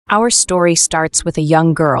Our story starts with a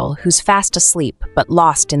young girl who's fast asleep but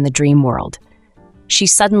lost in the dream world. She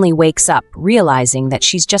suddenly wakes up, realizing that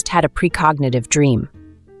she's just had a precognitive dream.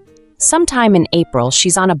 Sometime in April,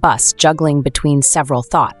 she's on a bus juggling between several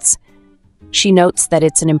thoughts. She notes that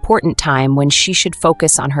it's an important time when she should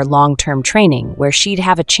focus on her long-term training, where she'd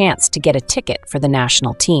have a chance to get a ticket for the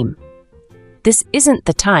national team. "This isn't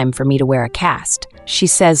the time for me to wear a cast," she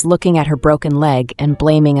says, looking at her broken leg and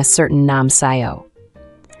blaming a certain Nam Sayo.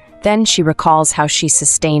 Then she recalls how she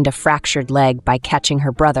sustained a fractured leg by catching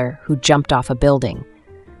her brother, who jumped off a building.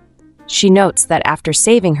 She notes that after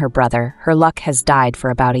saving her brother, her luck has died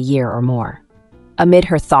for about a year or more. Amid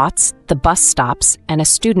her thoughts, the bus stops and a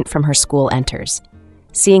student from her school enters.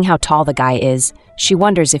 Seeing how tall the guy is, she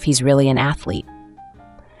wonders if he's really an athlete.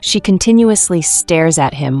 She continuously stares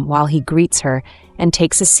at him while he greets her and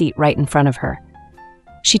takes a seat right in front of her.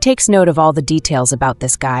 She takes note of all the details about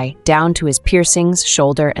this guy, down to his piercings,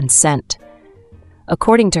 shoulder, and scent.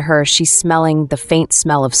 According to her, she's smelling the faint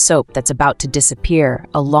smell of soap that's about to disappear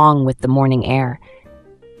along with the morning air.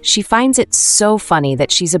 She finds it so funny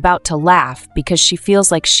that she's about to laugh because she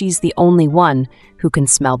feels like she's the only one who can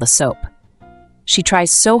smell the soap. She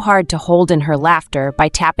tries so hard to hold in her laughter by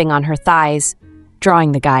tapping on her thighs,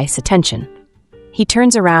 drawing the guy's attention. He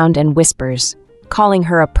turns around and whispers, calling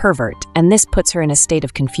her a pervert, and this puts her in a state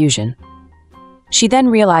of confusion. She then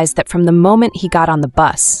realized that from the moment he got on the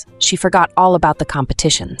bus, she forgot all about the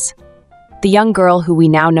competitions. The young girl, who we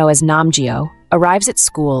now know as Cha Gyeol, arrives at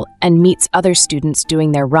school and meets other students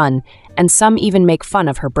doing their run, and some even make fun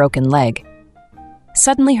of her broken leg.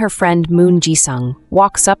 Suddenly, her friend Moon Ji-sung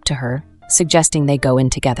walks up to her, suggesting they go in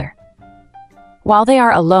together. While they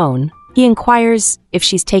are alone, he inquires if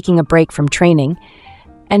she's taking a break from training,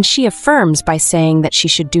 and she affirms by saying that she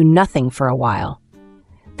should do nothing for a while.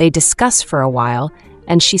 They discuss for a while,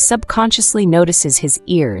 and she subconsciously notices his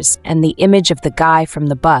ears, and the image of the guy from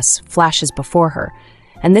the bus flashes before her,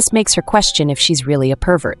 and this makes her question if she's really a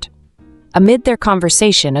pervert. Amid their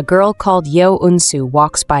conversation, a girl called Yeo Eun-soo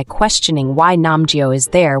walks by, questioning why Nam Gyeol is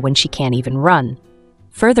there when she can't even run.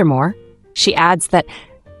 Furthermore, she adds that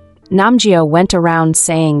Nam Gyeol went around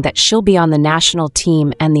saying that she'll be on the national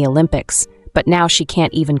team and the Olympics, but now she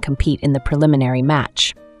can't even compete in the preliminary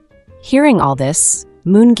match. Hearing all this,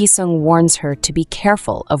 Moon Gi-sung warns her to be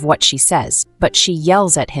careful of what she says, but she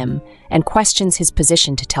yells at him and questions his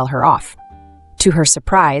position to tell her off. To her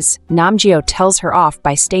surprise, Nam Gyeol tells her off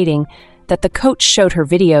by stating that the coach showed her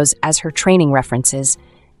videos as her training references,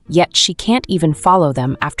 yet she can't even follow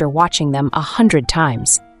them after watching them 100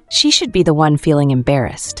 times. She should be the one feeling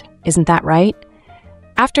embarrassed, isn't that right?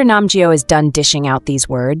 After Nam Gyeol is done dishing out these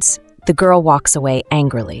words, the girl walks away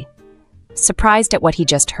angrily. Surprised at what he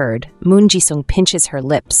just heard, Moon Ji-sung pinches her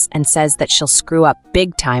lips and says that she'll screw up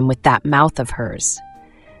big time with that mouth of hers.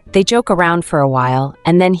 They joke around for a while,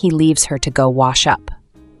 and then he leaves her to go wash up.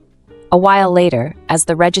 A while later, as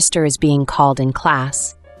the register is being called in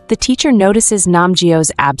class, the teacher notices Nam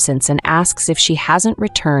Gyeol's absence and asks if she hasn't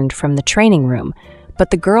returned from the training room, but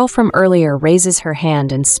the girl from earlier raises her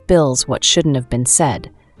hand and spills what shouldn't have been said.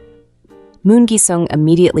 Moon Gi-sung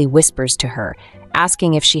immediately whispers to her,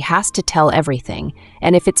 asking if she has to tell everything,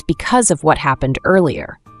 and if it's because of what happened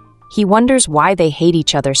earlier. He wonders why they hate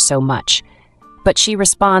each other so much, but she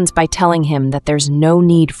responds by telling him that there's no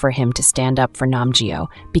need for him to stand up for Nam Gyeol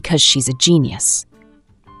because she's a genius.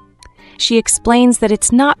 She explains that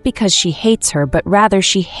it's not because she hates her, but rather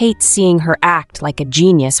she hates seeing her act like a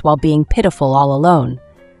genius while being pitiful all alone.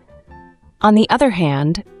 On the other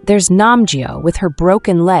hand, there's Nam Gyeol with her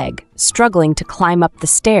broken leg, struggling to climb up the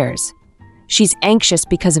stairs. She's anxious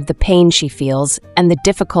because of the pain she feels and the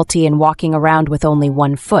difficulty in walking around with only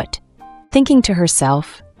one foot. Thinking to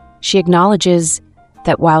herself, she acknowledges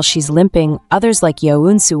that while she's limping, others like Yeo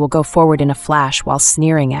Eun-soo will go forward in a flash while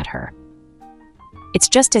sneering at her. It's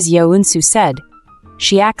just as Yeo Eun-soo said,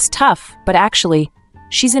 she acts tough, but actually,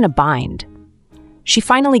 she's in a bind. She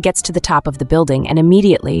finally gets to the top of the building, and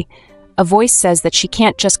immediately, a voice says that she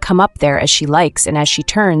can't just come up there as she likes, and as she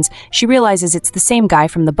turns, she realizes it's the same guy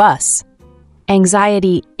from the bus.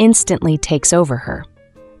 Anxiety instantly takes over her,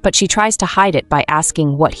 but she tries to hide it by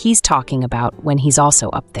asking what he's talking about when he's also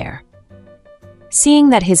up there.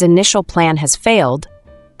 Seeing that his initial plan has failed,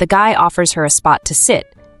 the guy offers her a spot to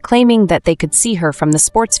sit, claiming that they could see her from the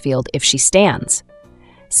sports field if she stands.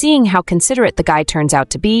 Seeing how considerate the guy turns out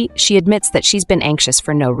to be, she admits that she's been anxious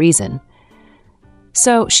for no reason.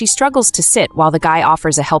 So she struggles to sit while the guy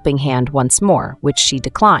offers a helping hand once more, which she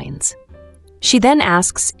declines. She then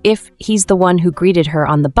asks if he's the one who greeted her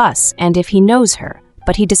on the bus and if he knows her,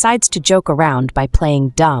 but he decides to joke around by playing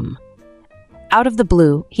dumb. Out of the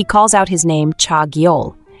blue, he calls out his name Cha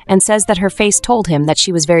Gyeol, and says that her face told him that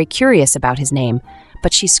she was very curious about his name,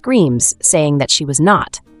 but she screams, saying that she was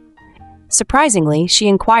not. Surprisingly, she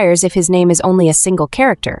inquires if his name is only a single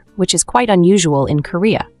character, which is quite unusual in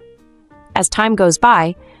Korea. As time goes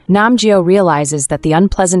by, Nam Gyeol realizes that the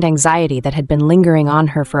unpleasant anxiety that had been lingering on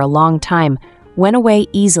her for a long time went away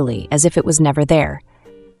easily, as if it was never there.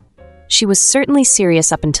 She was certainly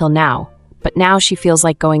serious up until now, but now she feels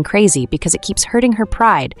like going crazy because it keeps hurting her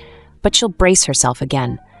pride, but she'll brace herself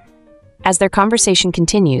again. As their conversation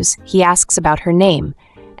continues, he asks about her name,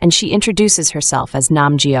 and she introduces herself as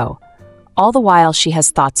Nam Gyeol. All the while, she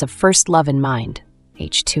has thoughts of first love in mind.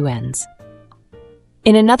 H2Ns.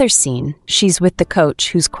 In another scene, she's with the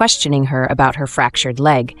coach who's questioning her about her fractured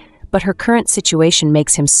leg, but her current situation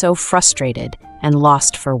makes him so frustrated and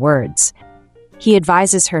lost for words. He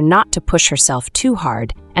advises her not to push herself too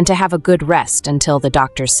hard and to have a good rest until the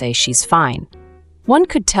doctors say she's fine. One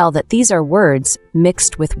could tell that these are words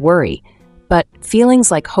mixed with worry, but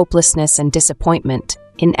feelings like hopelessness and disappointment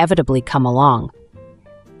inevitably come along.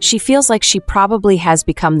 She feels like she probably has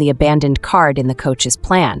become the abandoned card in the coach's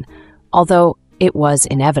plan, although it was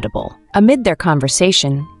inevitable. Amid their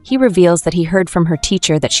conversation, he reveals that he heard from her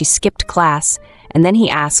teacher that she skipped class, and then he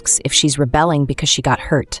asks if she's rebelling because she got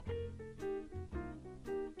hurt.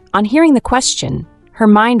 On hearing the question, her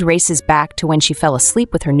mind races back to when she fell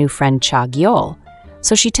asleep with her new friend Cha Gyeol,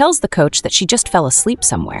 so she tells the coach that she just fell asleep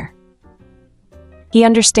somewhere. He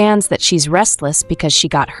understands that she's restless because she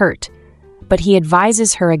got hurt, but he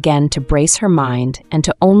advises her again to brace her mind and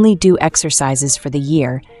to only do exercises for the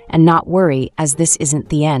year and not worry, as this isn't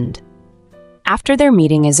the end. After their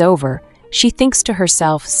meeting is over, she thinks to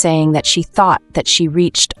herself, saying that she thought that she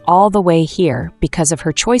reached all the way here because of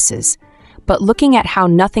her choices, but looking at how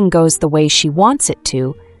nothing goes the way she wants it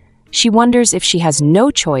to, she wonders if she has no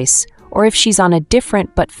choice or if she's on a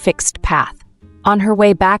different but fixed path. On her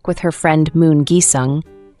way back with her friend Moon Gi-sung,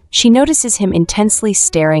 she notices him intensely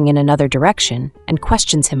staring in another direction and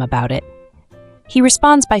questions him about it. He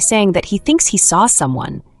responds by saying that he thinks he saw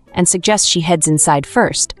someone and suggests she heads inside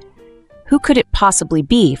first. Who could it possibly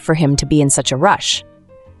be for him to be in such a rush?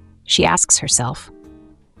 She asks herself.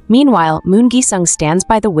 Meanwhile, Moon Gi-sung stands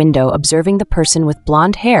by the window observing the person with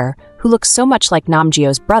blonde hair who looks so much like Nam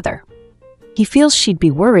Gyeol's brother. He feels she'd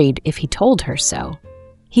be worried if he told her so.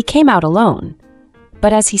 He came out alone,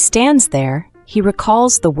 but as he stands there, he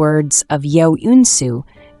recalls the words of Yeo Eun-soo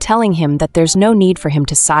telling him that there's no need for him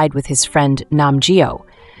to side with his friend Nam Gyeol,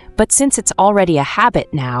 but since it's already a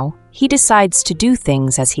habit now, he decides to do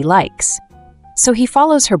things as he likes. So he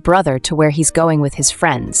follows her brother to where he's going with his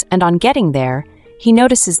friends, and on getting there, he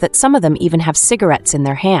notices that some of them even have cigarettes in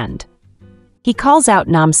their hand. He calls out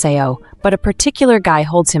Nam Seo, but a particular guy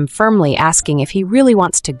holds him firmly, asking if he really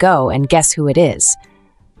wants to go, and guess who it is?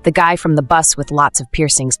 The guy from the bus with lots of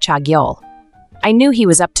piercings, Cha Gyeol. I knew he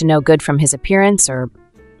was up to no good from his appearance, or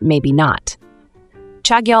maybe not.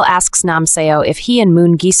 Cha Gyeol asks Nam Seo if he and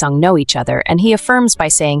Moon Gi-sung know each other, and he affirms by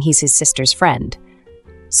saying he's his sister's friend.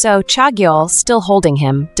 So Cha Gyeol, still holding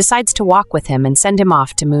him, decides to walk with him and send him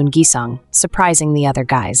off to Moon Gi-sung, surprising the other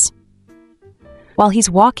guys. While he's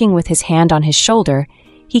walking with his hand on his shoulder,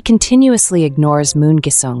 he continuously ignores Moon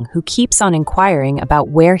Gi-sung, who keeps on inquiring about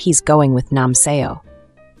where he's going with Nam Seo.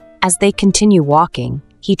 As they continue walking,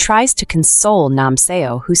 he tries to console Nam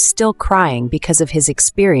Seo, who's still crying because of his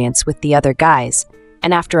experience with the other guys,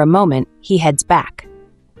 and after a moment, he heads back.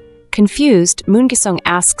 Confused, Moon Gi-sung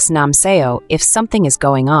asks Nam Seo if something is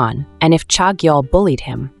going on and if Cha Gyeol bullied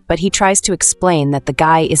him, but he tries to explain that the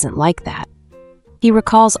guy isn't like that. He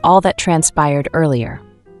recalls all that transpired earlier.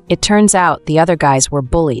 It turns out the other guys were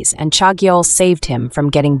bullies, and Cha Gyeol saved him from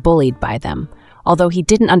getting bullied by them, although he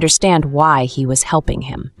didn't understand why he was helping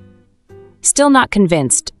him. Still not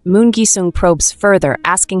convinced, Moon Gi-sung probes further,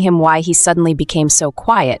 asking him why he suddenly became so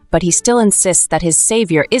quiet, but he still insists that his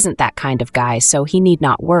savior isn't that kind of guy, so he need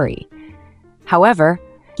not worry. However,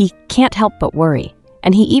 he can't help but worry,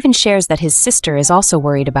 and he even shares that his sister is also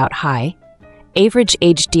worried about Hai. Average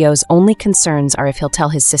age Dio's only concerns are if he'll tell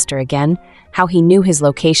his sister again, how he knew his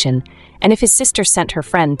location, and if his sister sent her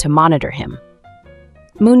friend to monitor him.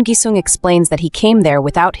 Moon Gi-sung explains that he came there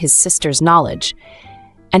without his sister's knowledge,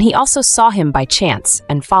 and he also saw him by chance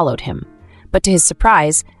and followed him. But to his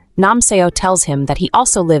surprise, Nam Seo tells him that he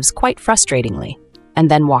also lives quite frustratingly, and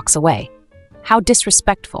then walks away. How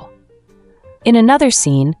disrespectful. In another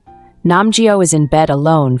scene, Nam Gyeol is in bed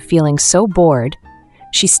alone, feeling so bored.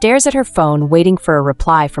 She stares at her phone, waiting for a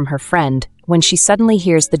reply from her friend, when she suddenly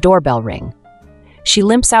hears the doorbell ring. She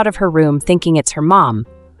limps out of her room thinking it's her mom,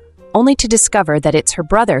 only to discover that it's her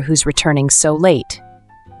brother who's returning so late.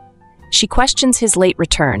 She questions his late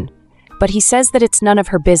return, but he says that it's none of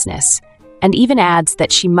her business, and even adds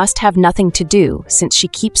that she must have nothing to do since she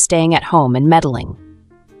keeps staying at home and meddling.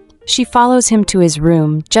 She follows him to his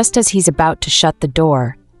room just as he's about to shut the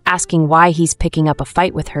door, asking why he's picking up a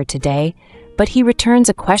fight with her today, but he returns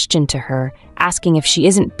a question to her, asking if she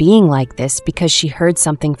isn't being like this because she heard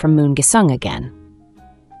something from Moon Gi-sung again.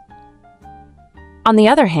 On the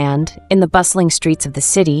other hand, in the bustling streets of the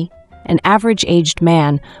city, an average-aged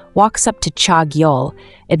man walks up to Cha Gyeol,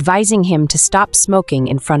 advising him to stop smoking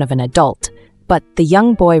in front of an adult, but the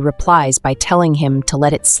young boy replies by telling him to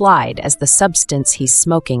let it slide as the substance he's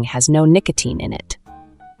smoking has no nicotine in it.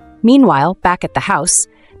 Meanwhile, back at the house,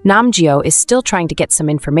 Namgyo is still trying to get some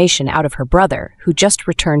information out of her brother, who just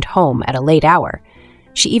returned home at a late hour.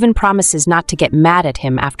 She even promises not to get mad at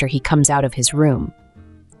him after he comes out of his room.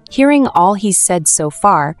 Hearing all he's said so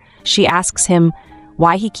far, she asks him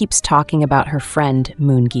why he keeps talking about her friend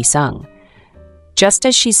Moon Gi-sung. Just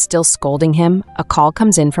as she's still scolding him, a call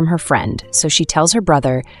comes in from her friend, so she tells her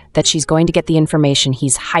brother that she's going to get the information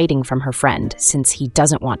he's hiding from her friend since he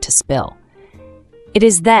doesn't want to spill. It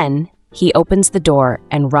is then he opens the door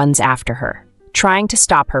and runs after her, trying to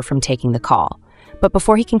stop her from taking the call. But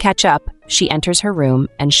before he can catch up, she enters her room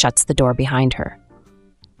and shuts the door behind her.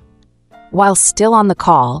 While still on the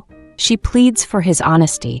call, she pleads for his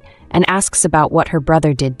honesty and asks about what her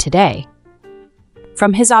brother did today.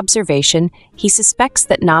 From his observation, he suspects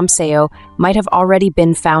that Namseo might have already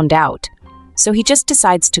been found out, so he just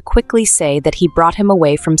decides to quickly say that he brought him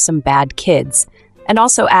away from some bad kids, and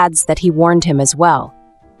also adds that he warned him as well.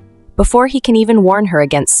 Before he can even warn her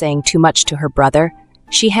against saying too much to her brother,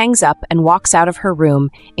 she hangs up and walks out of her room,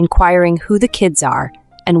 inquiring who the kids are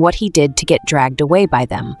and what he did to get dragged away by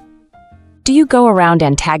them. "Do you go around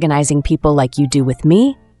antagonizing people like you do with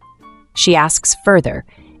me?" She asks further,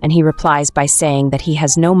 and he replies by saying that he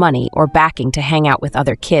has no money or backing to hang out with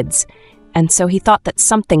other kids, and so he thought that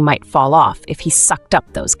something might fall off if he sucked up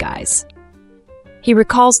those guys. He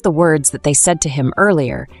recalls the words that they said to him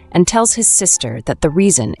earlier and tells his sister that the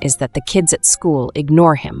reason is that the kids at school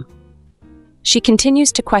ignore him. She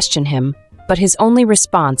continues to question him, but his only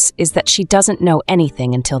response is that she doesn't know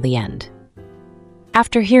anything until the end.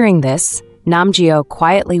 After hearing this, Namgyo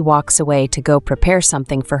quietly walks away to go prepare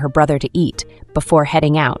something for her brother to eat before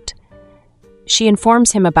heading out. She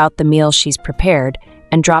informs him about the meal she's prepared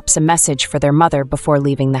and drops a message for their mother before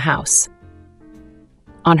leaving the house.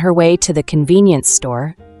 On her way to the convenience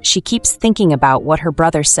store, she keeps thinking about what her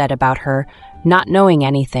brother said about her not knowing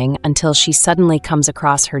anything until she suddenly comes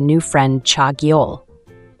across her new friend Cha Gyeol.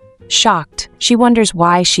 Shocked, she wonders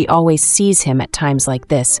why she always sees him at times like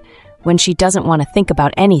this, when she doesn't want to think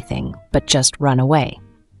about anything but just run away.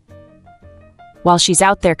 While she's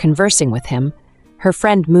out there conversing with him, her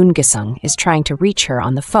friend Moon Gi-sung is trying to reach her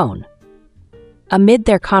on the phone. Amid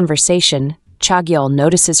their conversation, Cha Gyeol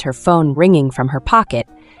notices her phone ringing from her pocket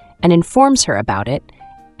and informs her about it,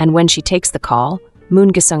 and when she takes the call,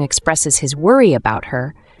 Moon Gi-sung expresses his worry about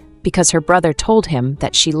her because her brother told him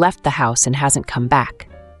that she left the house and hasn't come back.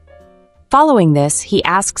 Following this, he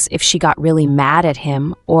asks if she got really mad at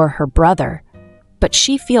him or her brother, but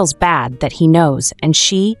she feels bad that he knows and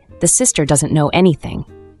she, the sister, doesn't know anything.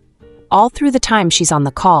 All through the time she's on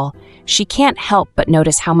the call, she can't help but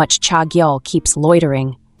notice how much Cha Gyeol keeps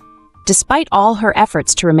loitering. Despite all her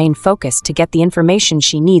efforts to remain focused to get the information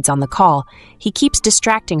she needs on the call, he keeps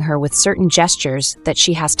distracting her with certain gestures that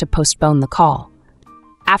she has to postpone the call.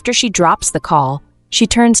 After she drops the call, she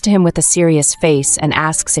turns to him with a serious face and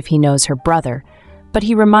asks if he knows her brother, but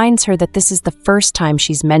he reminds her that this is the first time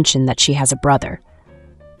she's mentioned that she has a brother.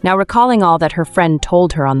 Now, recalling all that her friend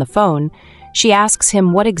told her on the phone, she asks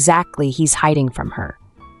him what exactly he's hiding from her.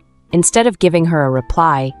 Instead of giving her a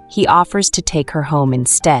reply, he offers to take her home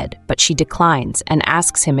instead, but she declines and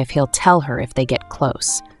asks him if he'll tell her if they get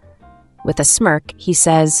close. With a smirk, he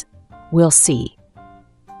says, "We'll see."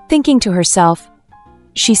 Thinking to herself,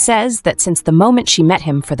 she says that since the moment she met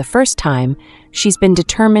him for the first time, she's been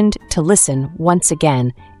determined to listen once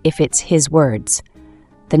again if it's his words.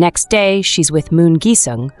 The next day, she's with Moon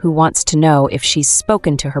Gi-sung, who wants to know if she's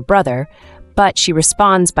spoken to her brother, but she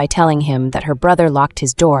responds by telling him that her brother locked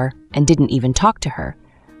his door and didn't even talk to her.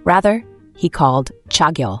 Rather, he called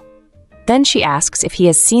Cha Gyeol. Then she asks if he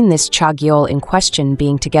has seen this Cha Gyeol in question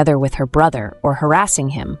being together with her brother or harassing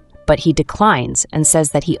him, but he declines and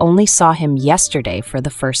says that he only saw him yesterday for the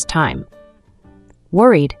first time.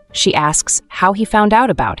 Worried, she asks how he found out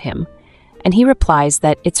about him, and he replies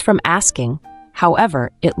that it's from asking.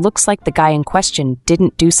 However, it looks like the guy in question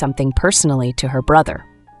didn't do something personally to her brother.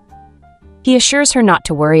 He assures her not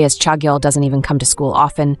to worry as Cha Gyeol doesn't even come to school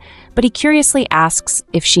often, but he curiously asks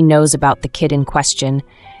if she knows about the kid in question,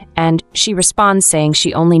 and she responds saying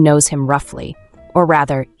she only knows him roughly, or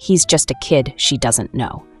rather, he's just a kid she doesn't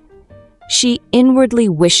know. She inwardly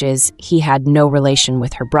wishes he had no relation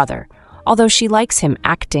with her brother, although she likes him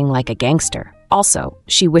acting like a gangster. Also,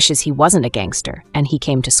 she wishes he wasn't a gangster and he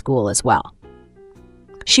came to school as well.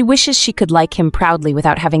 She wishes she could like him proudly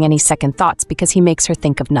without having any second thoughts because he makes her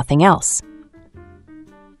think of nothing else.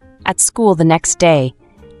 At school the next day,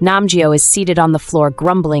 Namgyo is seated on the floor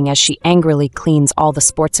grumbling as she angrily cleans all the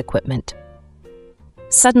sports equipment.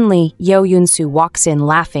 Suddenly, Yo Yoon-soo walks in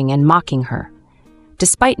laughing and mocking her.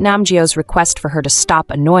 Despite Namgyo's request for her to stop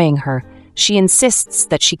annoying her, she insists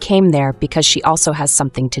that she came there because she also has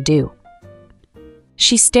something to do.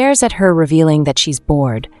 She stares at her, revealing that she's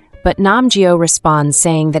bored, but Namgyo responds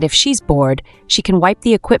saying that if she's bored, she can wipe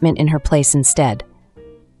the equipment in her place instead.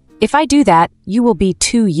 "If I do that, you will be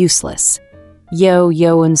too useless," Yo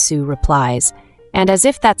Yoon-soo replies, and as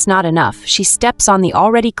if that's not enough, she steps on the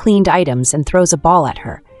already cleaned items and throws a ball at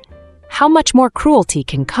her. How much more cruelty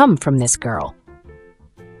can come from this girl?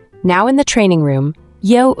 Now in the training room,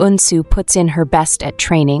 Yo Eun-soo puts in her best at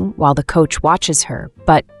training while the coach watches her,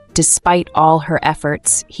 but despite all her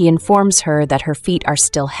efforts, he informs her that her feet are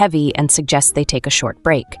still heavy and suggests they take a short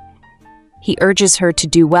break. He urges her to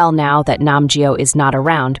do well now that Namgyo is not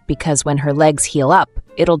around because when her legs heal up,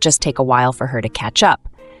 it'll just take a while for her to catch up,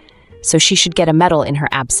 so she should get a medal in her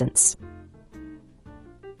absence.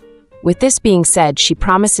 With this being said, she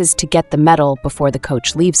promises to get the medal before the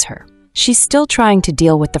coach leaves her. She's still trying to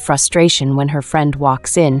deal with the frustration when her friend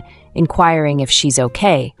walks in, inquiring if she's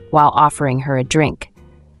okay, while offering her a drink.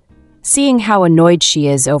 Seeing how annoyed she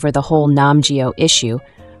is over the whole Namgyo issue,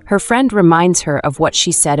 her friend reminds her of what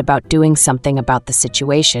she said about doing something about the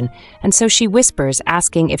situation, and so she whispers,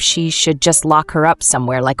 asking if she should just lock her up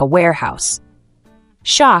somewhere like a warehouse.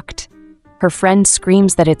 Shocked, her friend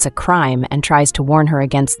screams that it's a crime and tries to warn her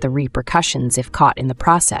against the repercussions if caught in the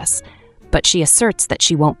process, but she asserts that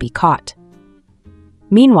she won't be caught.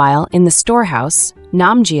 Meanwhile, in the storehouse,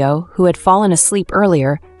 Namgyo, who had fallen asleep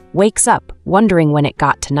earlier, wakes up, wondering when it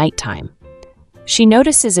got to nighttime. She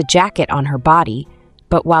notices a jacket on her body,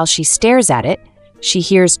 but while she stares at it, she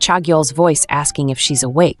hears Cha Gyeol's voice asking if she's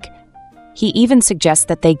awake. He even suggests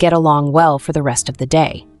that they get along well for the rest of the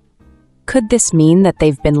day. Could this mean that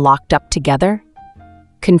they've been locked up together?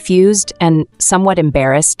 Confused and somewhat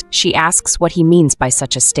embarrassed, she asks what he means by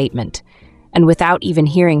such a statement, and without even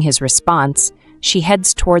hearing his response, she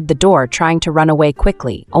heads toward the door, trying to run away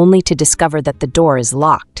quickly, only to discover that the door is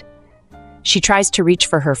locked. She tries to reach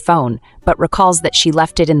for her phone, but recalls that she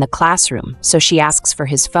left it in the classroom, so she asks for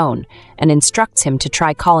his phone and instructs him to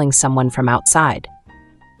try calling someone from outside.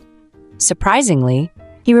 Surprisingly,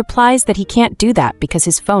 he replies that he can't do that because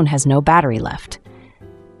his phone has no battery left.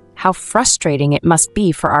 How frustrating it must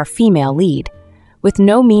be for our female lead. With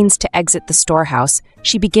no means to exit the storehouse,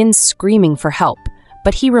 she begins screaming for help,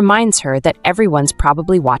 but he reminds her that everyone's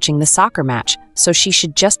probably watching the soccer match, so she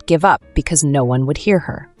should just give up because no one would hear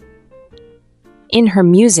her. In her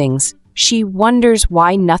musings, she wonders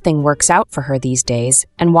why nothing works out for her these days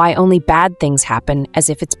and why only bad things happen, as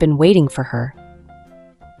if it's been waiting for her.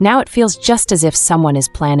 Now it feels just as if someone is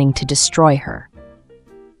planning to destroy her.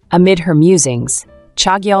 Amid her musings,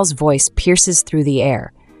 Cha Gyeol's voice pierces through the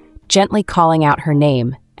air, gently calling out her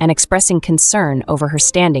name and expressing concern over her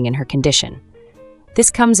standing in her condition. This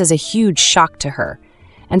comes as a huge shock to her,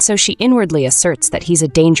 and so she inwardly asserts that he's a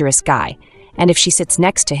dangerous guy, and if she sits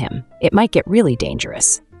next to him, it might get really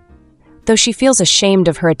dangerous. Though she feels ashamed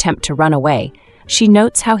of her attempt to run away, she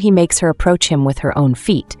notes how he makes her approach him with her own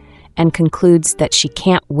feet, and concludes that she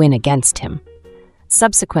can't win against him.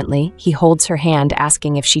 Subsequently, he holds her hand,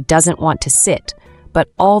 asking if she doesn't want to sit, but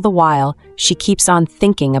all the while, she keeps on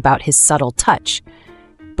thinking about his subtle touch,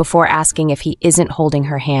 before asking if he isn't holding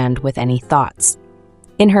her hand with any thoughts.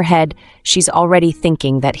 In her head, she's already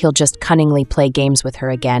thinking that he'll just cunningly play games with her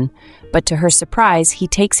again, but to her surprise, he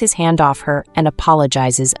takes his hand off her and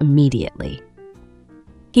apologizes immediately.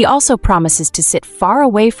 He also promises to sit far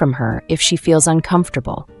away from her if she feels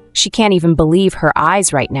uncomfortable. She can't even believe her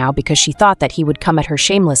eyes right now because she thought that he would come at her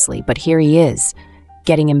shamelessly, but here he is,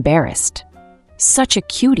 getting embarrassed. Such a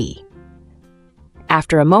cutie.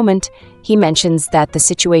 After a moment, he mentions that the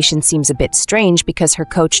situation seems a bit strange because her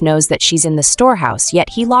coach knows that she's in the storehouse, yet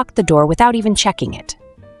he locked the door without even checking it.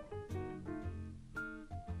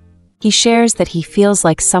 He shares that he feels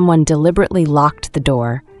like someone deliberately locked the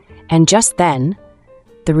door, and just then,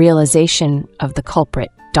 the realization of the culprit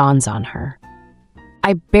dawns on her.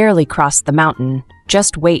 "I barely crossed the mountain.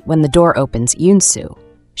 Just wait when the door opens, Yoon-soo,"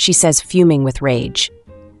 she says, fuming with rage.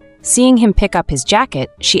 Seeing him pick up his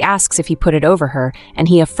jacket, she asks if he put it over her, and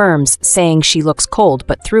he affirms, saying she looks cold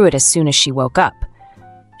but threw it as soon as she woke up.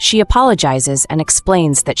 She apologizes and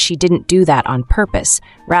explains that she didn't do that on purpose,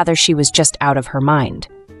 rather she was just out of her mind.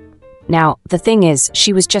 Now, the thing is,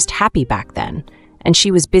 she was just happy back then, and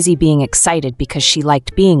she was busy being excited because she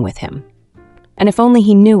liked being with him. And if only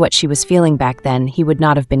he knew what she was feeling back then, he would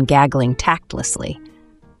not have been gaggling tactlessly.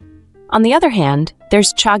 On the other hand,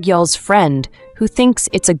 there's Cha Gyeol's friend, who thinks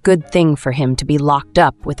it's a good thing for him to be locked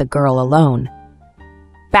up with a girl alone.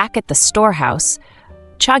 Back at the storehouse,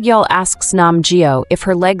 Cha Gyeol asks Nam Geo if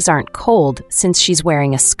her legs aren't cold since she's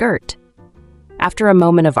wearing a skirt. After a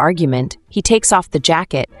moment of argument, he takes off the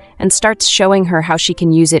jacket and starts showing her how she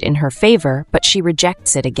can use it in her favor, but she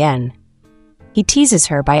rejects it again. He teases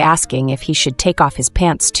her by asking if he should take off his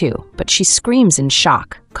pants too, but she screams in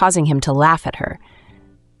shock, causing him to laugh at her.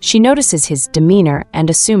 She notices his demeanor and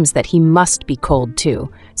assumes that he must be cold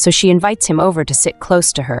too, so she invites him over to sit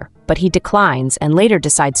close to her, but he declines and later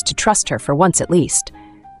decides to trust her for once at least.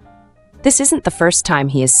 This isn't the first time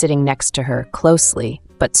he is sitting next to her closely,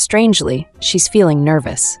 but strangely, she's feeling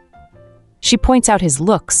nervous. She points out his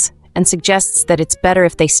looks and suggests that it's better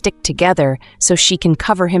if they stick together so she can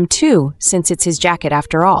cover him too, since it's his jacket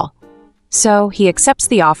after all. So he accepts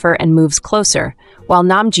the offer and moves closer, while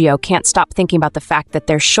Namgeo can't stop thinking about the fact that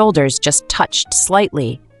their shoulders just touched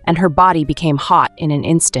slightly, and her body became hot in an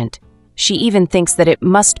instant. She even thinks that it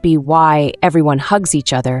must be why everyone hugs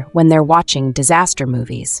each other when they're watching disaster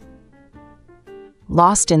movies.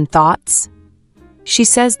 Lost in thoughts? She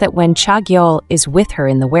says that when Cha Gyeol is with her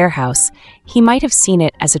in the warehouse, he might have seen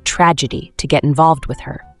it as a tragedy to get involved with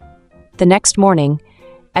her. The next morning,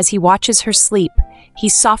 as he watches her sleep, he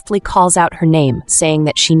softly calls out her name, saying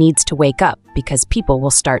that she needs to wake up because people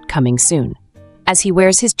will start coming soon. As he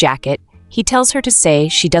wears his jacket, he tells her to say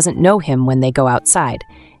she doesn't know him when they go outside,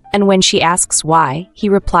 and when she asks why, he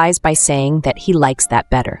replies by saying that he likes that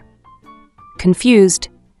better. Confused,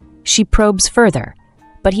 she probes further,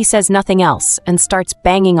 but he says nothing else and starts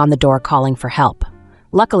banging on the door calling for help.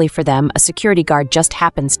 Luckily for them, a security guard just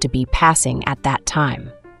happens to be passing at that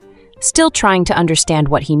time. Still trying to understand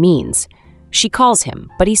what he means, she calls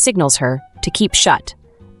him, but he signals her to keep shut,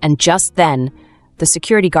 and just then, the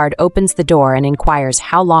security guard opens the door and inquires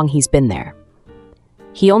how long he's been there.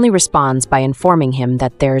 He only responds by informing him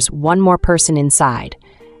that there's one more person inside,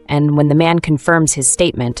 and when the man confirms his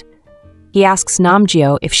statement, he asks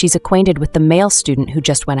Namgeo if she's acquainted with the male student who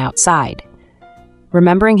just went outside.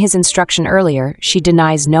 Remembering his instruction earlier, she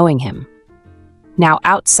denies knowing him. Now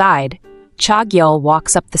outside, Cha Gyeol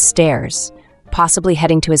walks up the stairs, possibly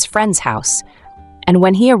heading to his friend's house, and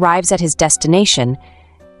when he arrives at his destination,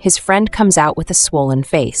 his friend comes out with a swollen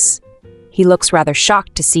face. He looks rather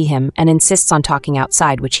shocked to see him and insists on talking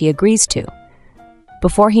outside, which he agrees to.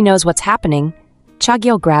 Before he knows what's happening, Cha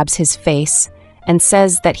Gyeol grabs his face and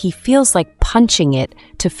says that he feels like punching it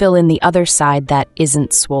to fill in the other side that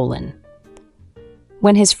isn't swollen.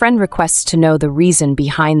 When his friend requests to know the reason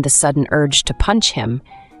behind the sudden urge to punch him,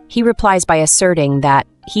 he replies by asserting that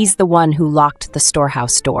he's the one who locked the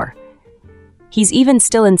storehouse door. He's even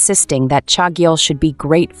still insisting that Cha Gyeol should be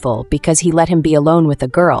grateful because he let him be alone with a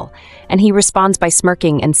girl, and he responds by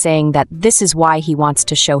smirking and saying that this is why he wants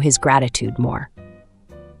to show his gratitude more.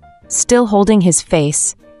 Still holding his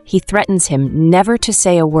face, he threatens him never to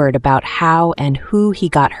say a word about how and who he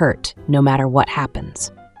got hurt, no matter what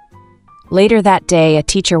happens. Later that day, a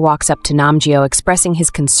teacher walks up to Namgeo expressing his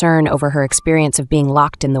concern over her experience of being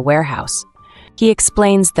locked in the warehouse. He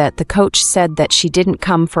explains that the coach said that she didn't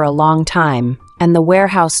come for a long time, and the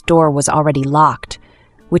warehouse door was already locked,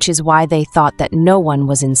 which is why they thought that no one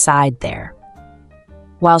was inside there.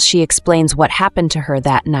 While she explains what happened to her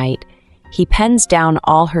that night, he pens down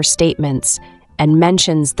all her statements and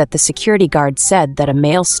mentions that the security guard said that a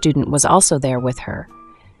male student was also there with her.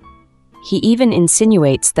 He even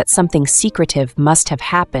insinuates that something secretive must have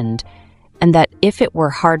happened, and that if it were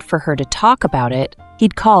hard for her to talk about it,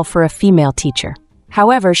 he'd call for a female teacher.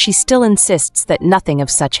 However, she still insists that nothing of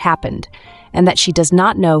such happened, and that she does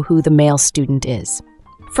not know who the male student is.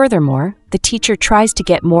 Furthermore, the teacher tries to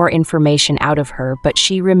get more information out of her, but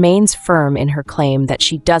she remains firm in her claim that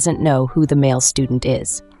she doesn't know who the male student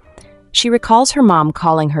is. She recalls her mom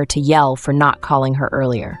calling her to yell for not calling her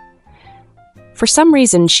earlier. For some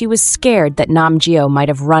reason, she was scared that Namgeo might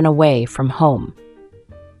have run away from home.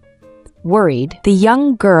 Worried, the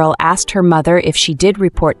young girl asked her mother if she did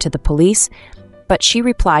report to the police, but she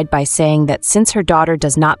replied by saying that since her daughter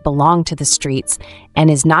does not belong to the streets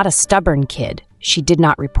and is not a stubborn kid, she did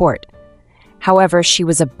not report. However, she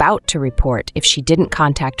was about to report if she didn't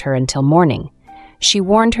contact her until morning. She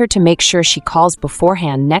warned her to make sure she calls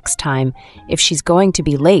beforehand next time if she's going to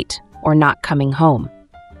be late or not coming home.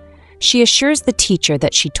 She assures the teacher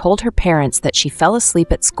that she told her parents that she fell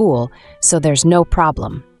asleep at school, so there's no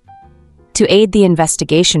problem. To aid the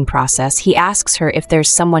investigation process, he asks her if there's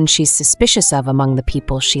someone she's suspicious of among the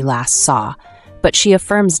people she last saw, but she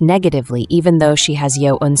affirms negatively even though she has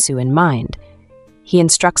Yo Eun-soo in mind. He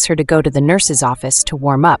instructs her to go to the nurse's office to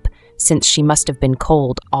warm up, since she must have been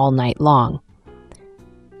cold all night long.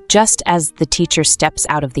 Just as the teacher steps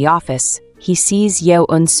out of the office, he sees Yo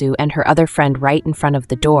Eun-soo and her other friend right in front of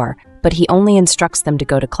the door, but he only instructs them to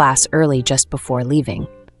go to class early just before leaving.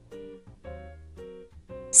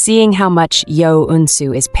 Seeing how much Yo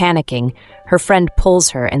Eun-soo is panicking, her friend pulls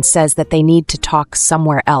her and says that they need to talk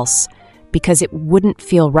somewhere else, because it wouldn't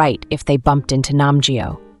feel right if they bumped into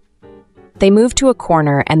Namgyo. They move to a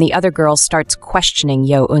corner and the other girl starts questioning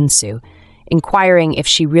Yo Eun-soo, inquiring if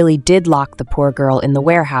she really did lock the poor girl in the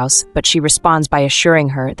warehouse, but she responds by assuring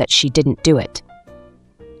her that she didn't do it.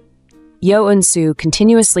 Yo Eun-soo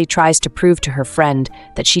continuously tries to prove to her friend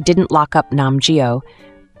that she didn't lock up Namgyo,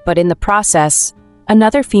 but in the process,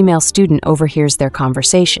 another female student overhears their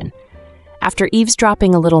conversation. After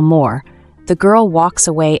eavesdropping a little more, the girl walks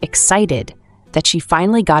away excited that she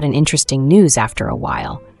finally got an interesting news after a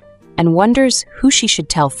while, and wonders who she should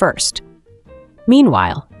tell first.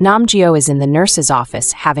 Meanwhile, Namgyo is in the nurse's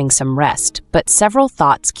office having some rest, but several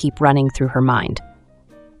thoughts keep running through her mind.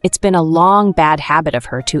 It's been a long bad habit of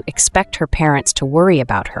her to expect her parents to worry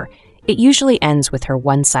about her. It usually ends with her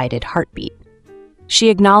one-sided heartbeat. She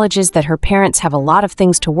acknowledges that her parents have a lot of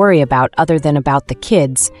things to worry about other than about the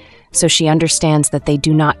kids, so she understands that they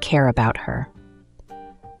do not care about her.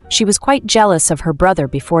 She was quite jealous of her brother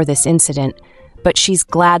before this incident, but she's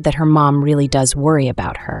glad that her mom really does worry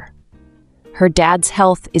about her. Her dad's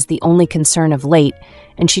health is the only concern of late,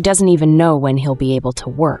 and she doesn't even know when he'll be able to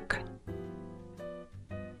work.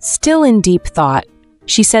 Still in deep thought,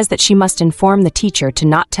 she says that she must inform the teacher to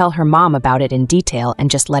not tell her mom about it in detail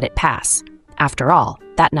and just let it pass. After all,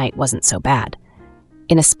 that night wasn't so bad.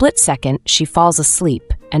 In a split second, she falls asleep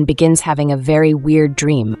and begins having a very weird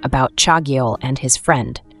dream about Cha Gyeol and his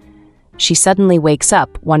friend. She suddenly wakes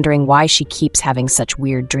up, wondering why she keeps having such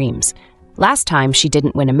weird dreams. Last time, she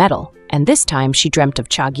didn't win a medal, and this time she dreamt of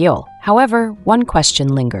Cha Gyeol. However, one question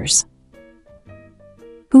lingers.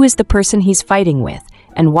 Who is the person he's fighting with,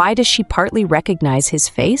 and why does she partly recognize his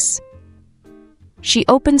face? She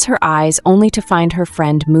opens her eyes only to find her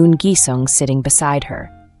friend Moon Gi-sung sitting beside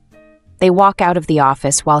her. They walk out of the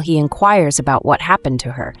office while he inquires about what happened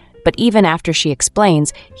to her, but even after she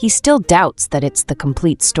explains, he still doubts that it's the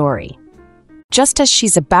complete story. Just as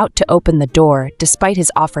she's about to open the door, despite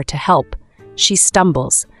his offer to help, she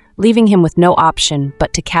stumbles, leaving him with no option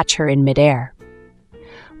but to catch her in midair.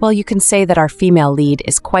 Well, you can say that our female lead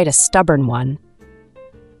is quite a stubborn one.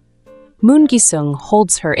 Moon Gi-sung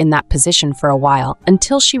holds her in that position for a while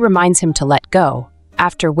until she reminds him to let go,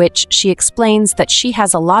 after which she explains that she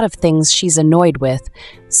has a lot of things she's annoyed with,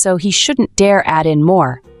 so he shouldn't dare add in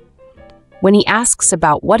more. When he asks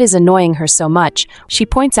about what is annoying her so much, she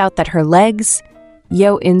points out that her legs,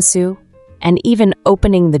 Yo Eun-soo, and even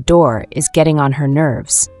opening the door is getting on her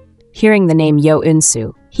nerves. Hearing the name Yo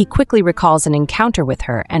Eun-soo, he quickly recalls an encounter with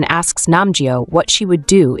her and asks Namgyo what she would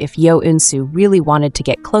do if Yo Eun-soo really wanted to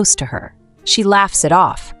get close to her. She laughs it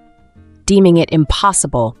off, deeming it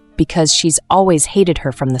impossible because she's always hated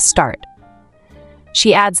her from the start.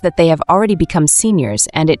 She adds that they have already become seniors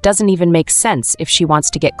and it doesn't even make sense if she wants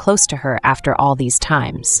to get close to her after all these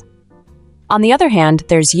times. On the other hand,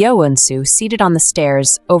 there's Yo Eun-soo seated on the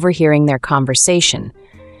stairs overhearing their conversation.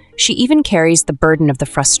 She even carries the burden of the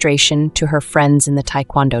frustration to her friends in the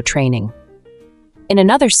Taekwondo training. In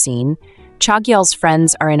another scene, Cha Gyeol's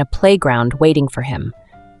friends are in a playground waiting for him.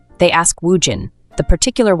 They ask Woojin, the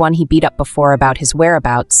particular one he beat up before, about his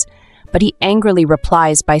whereabouts, but he angrily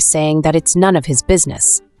replies by saying that it's none of his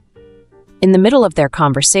business. In the middle of their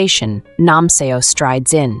conversation, Namseo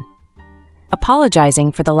strides in,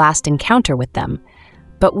 apologizing for the last encounter with them,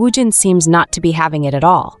 but Woojin seems not to be having it at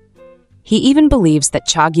all. He even believes that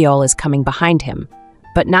Cha Gyeol is coming behind him,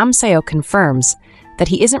 but Namseo confirms that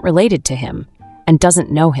he isn't related to him and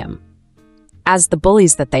doesn't know him. As the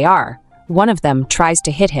bullies that they are, one of them tries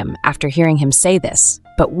to hit him after hearing him say this,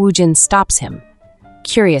 but Woojin stops him,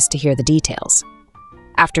 curious to hear the details.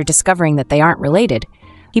 After discovering that they aren't related,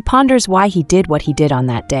 he ponders why he did what he did on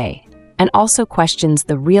that day, and also questions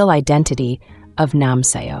the real identity of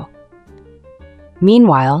Namseo.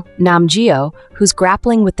 Meanwhile, Namgyo, who's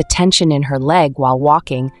grappling with the tension in her leg while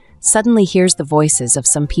walking, suddenly hears the voices of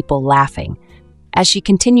some people laughing. As she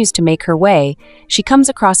continues to make her way, she comes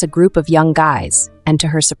across a group of young guys, and to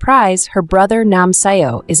her surprise, her brother Nam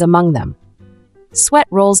Seo is among them. Sweat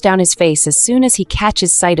rolls down his face as soon as he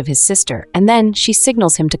catches sight of his sister, and then she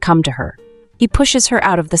signals him to come to her. He pushes her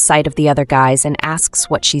out of the sight of the other guys and asks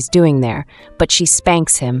what she's doing there, but she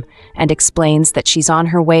spanks him and explains that she's on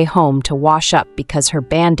her way home to wash up because her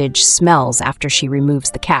bandage smells after she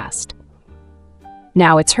removes the cast.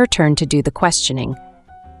 Now it's her turn to do the questioning.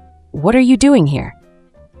 "What are you doing here?"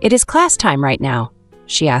 "It is class time right now,"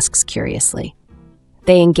 she asks curiously.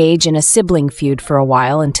 They engage in a sibling feud for a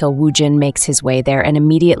while until Woojin makes his way there and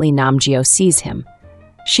immediately Namgyo sees him.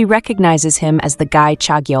 She recognizes him as the guy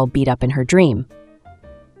Cha Gyeol beat up in her dream.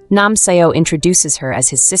 Nam Seo introduces her as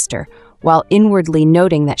his sister, while inwardly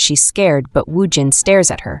noting that she's scared, but Woojin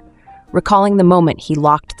stares at her, recalling the moment he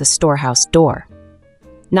locked the storehouse door.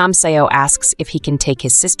 Nam Seo asks if he can take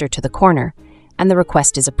his sister to the corner, and the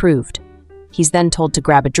request is approved. He's then told to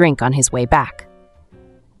grab a drink on his way back.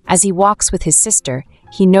 As he walks with his sister,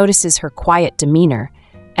 he notices her quiet demeanor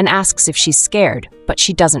and asks if she's scared, but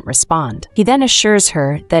she doesn't respond. He then assures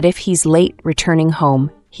her that if he's late returning home,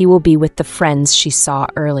 he will be with the friends she saw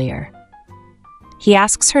earlier. He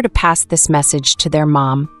asks her to pass this message to their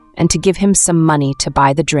mom and to give him some money to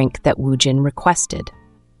buy the drink that Woojin requested.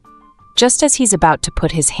 Just as he's about to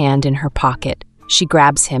put his hand in her pocket, she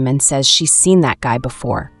grabs him and says she's seen that guy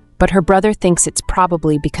before, but her brother thinks it's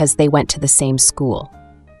probably because they went to the same school.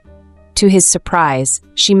 To his surprise,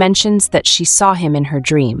 she mentions that she saw him in her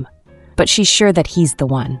dream, but she's sure that he's the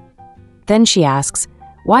one. Then she asks,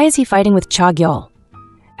 why is he fighting with Cha Gyeol?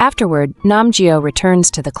 Afterward, Namgyo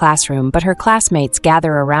returns to the classroom, but her classmates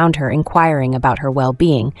gather around her inquiring about her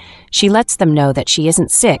well-being. She lets them know that she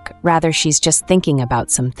isn't sick, rather she's just thinking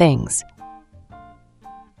about some things.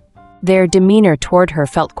 Their demeanor toward her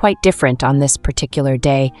felt quite different on this particular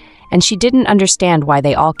day, and she didn't understand why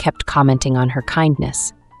they all kept commenting on her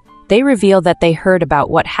kindness. They reveal that they heard about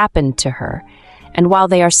what happened to her, and while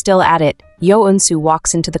they are still at it, Yo Eun-soo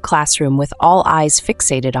walks into the classroom with all eyes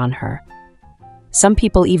fixated on her. Some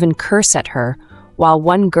people even curse at her, while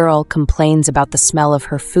one girl complains about the smell of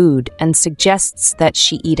her food and suggests that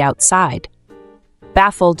she eat outside.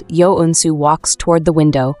 Baffled, Yo Eun-soo walks toward the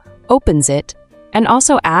window, opens it, and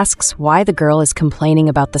also asks why the girl is complaining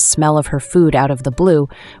about the smell of her food out of the blue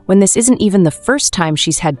when this isn't even the first time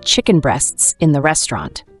she's had chicken breasts in the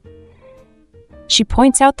restaurant. She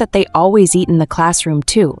points out that they always eat in the classroom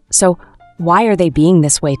too, so why are they being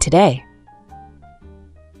this way today?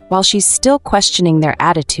 While she's still questioning their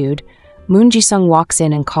attitude, Moon Ji-sung walks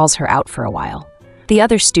in and calls her out for a while. The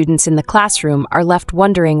other students in the classroom are left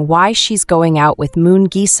wondering why she's going out with Moon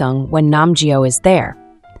Gi-sung when Namgyo is there.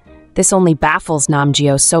 This only baffles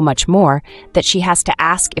Namgyo so much more that she has to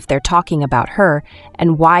ask if they're talking about her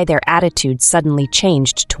and why their attitude suddenly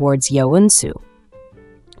changed towards Yo Eun-soo.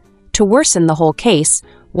 To worsen the whole case,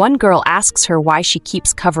 one girl asks her why she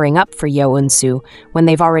keeps covering up for Yo Eun-soo when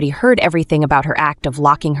they've already heard everything about her act of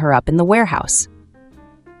locking her up in the warehouse.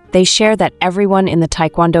 They share that everyone in the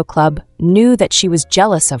Taekwondo club knew that she was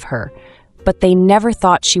jealous of her, but they never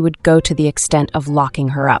thought she would go to the extent of locking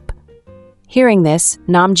her up. Hearing this,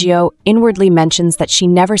 Namgyo inwardly mentions that she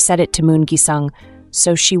never said it to Moon Gi-sung,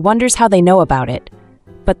 so she wonders how they know about it.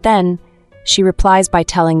 But then, she replies by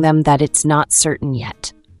telling them that it's not certain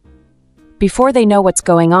yet. Before they know what's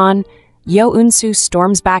going on, Yo Eun-soo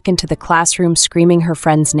storms back into the classroom screaming her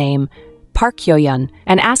friend's name, Park Hyo-yeon,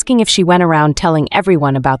 and asking if she went around telling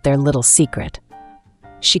everyone about their little secret.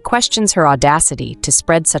 She questions her audacity to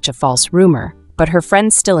spread such a false rumor, but her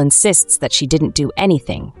friend still insists that she didn't do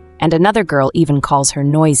anything, and another girl even calls her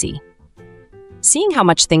noisy. Seeing how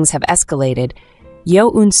much things have escalated, Yo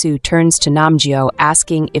Eun-soo turns to Namgyo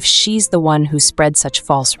asking if she's the one who spread such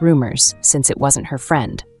false rumors, since it wasn't her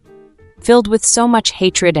friend. Filled with so much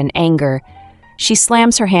hatred and anger, she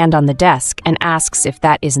slams her hand on the desk and asks if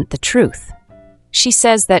that isn't the truth. She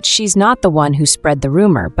says that she's not the one who spread the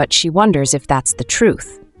rumor, but she wonders if that's the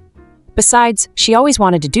truth. Besides, she always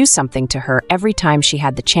wanted to do something to her every time she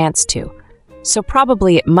had the chance to, so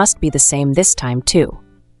probably it must be the same this time too.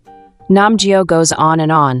 Namgyo goes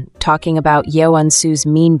on, talking about Yo Eun-soo's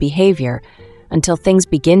mean behavior, until things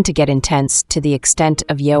begin to get intense to the extent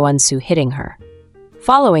of Yo Eun-soo hitting her.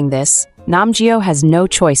 Following this, Namgyo has no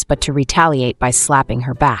choice but to retaliate by slapping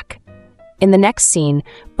her back. In the next scene,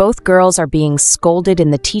 both girls are being scolded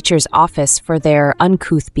in the teacher's office for their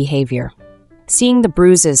uncouth behavior. Seeing the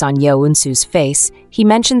bruises on Yo Eun-soo's face, he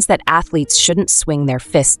mentions that athletes shouldn't swing their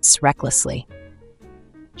fists recklessly.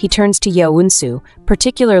 He turns to Yo Eun-soo,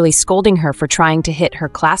 particularly scolding her for trying to hit her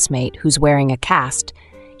classmate who's wearing a cast.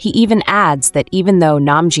 He even adds that even though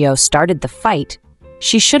Namgyo started the fight,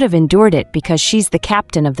 she should have endured it because she's the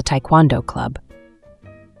captain of the Taekwondo club.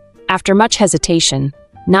 After much hesitation,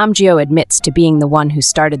 Namgyo admits to being the one who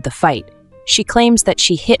started the fight. She claims that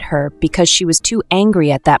she hit her because she was too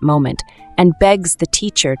angry at that moment and begs the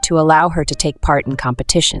teacher to allow her to take part in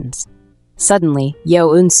competitions. Suddenly,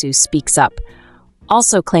 Yeo Eun-soo speaks up,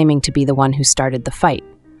 also claiming to be the one who started the fight.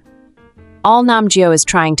 All Namgyo is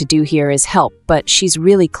trying to do here is help, but she's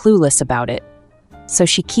really clueless about it, so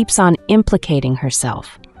she keeps on implicating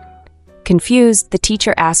herself. Confused, the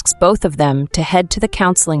teacher asks both of them to head to the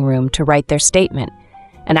counseling room to write their statement,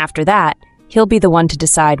 and after that, he'll be the one to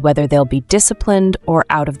decide whether they'll be disciplined or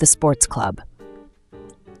out of the sports club.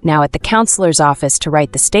 Now, at the counselor's office to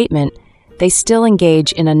write the statement, they still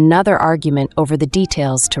engage in another argument over the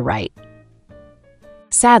details to write.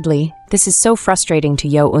 Sadly, this is so frustrating to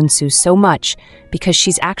Yeo Eun-soo so much because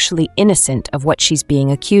she's actually innocent of what she's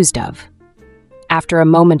being accused of. After a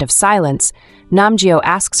moment of silence, Namgyo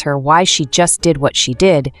asks her why she just did what she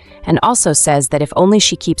did and also says that if only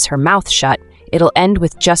she keeps her mouth shut, it'll end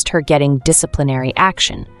with just her getting disciplinary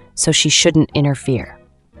action, so she shouldn't interfere.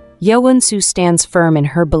 Yeo Eun-soo stands firm in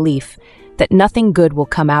her belief that nothing good will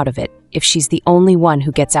come out of it if she's the only one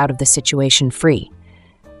who gets out of the situation free.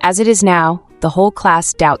 As it is now, the whole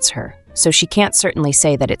class doubts her, so she can't certainly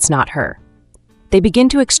say that it's not her. They begin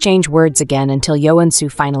to exchange words again until Yeo Eun-soo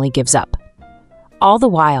finally gives up. All the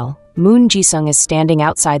while, Moon Ji-sung is standing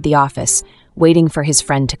outside the office, waiting for his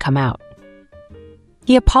friend to come out.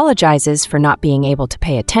 He apologizes for not being able to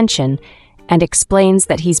pay attention and explains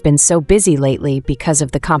that he's been so busy lately because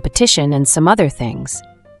of the competition and some other things.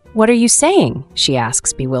 "What are you saying?" she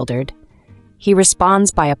asks, bewildered. He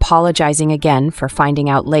responds by apologizing again for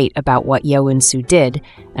finding out late about what Yeo Eun-soo did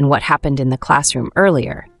and what happened in the classroom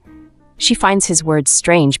earlier. She finds his words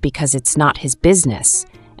strange because it's not his business,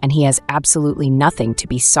 and he has absolutely nothing to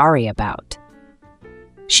be sorry about.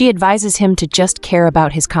 She advises him to just care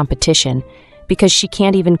about his competition because she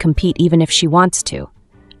can't even compete even if she wants to.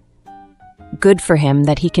 Good for him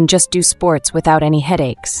that he can just do sports without any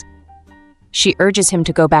headaches. She urges him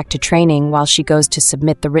to go back to training while she goes to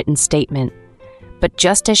submit the written statement. But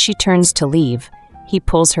just as she turns to leave, he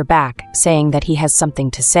pulls her back, saying that he has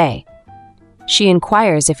something to say. She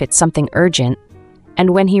inquires if it's something urgent,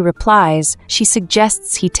 and when he replies, she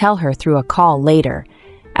suggests he tell her through a call later,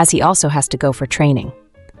 as he also has to go for training.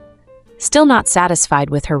 Still not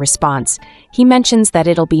satisfied with her response, he mentions that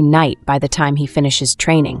it'll be night by the time he finishes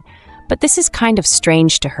training, but this is kind of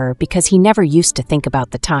strange to her because he never used to think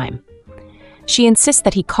about the time. She insists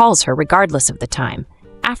that he calls her regardless of the time,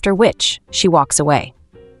 after which she walks away.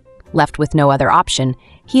 Left with no other option,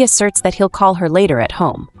 he asserts that he'll call her later at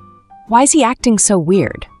home. Why is he acting so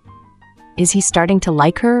weird? Is he starting to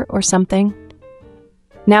like her or something?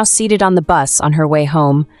 Now seated on the bus on her way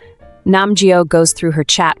home, Namgyo goes through her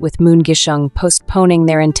chat with Moon Gi-sung, postponing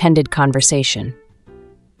their intended conversation.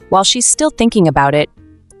 While she's still thinking about it,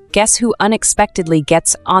 guess who unexpectedly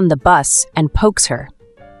gets on the bus and pokes her?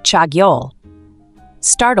 Cha Gyeol.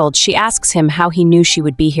 Startled, she asks him how he knew she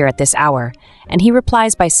would be here at this hour, and he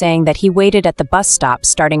replies by saying that he waited at the bus stop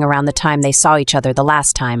starting around the time they saw each other the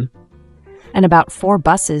last time. And about 4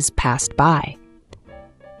 buses passed by.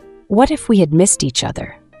 "What if we had missed each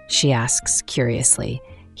other?" she asks curiously.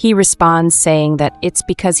 He responds saying that it's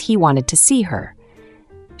because he wanted to see her.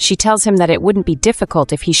 She tells him that it wouldn't be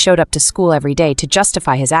difficult if he showed up to school every day to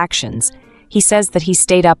justify his actions. He says that he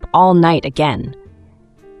stayed up all night again.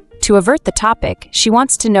 To avert the topic, she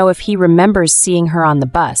wants to know if he remembers seeing her on the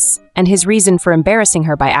bus and his reason for embarrassing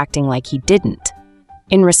her by acting like he didn't.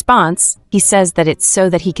 In response, he says that it's so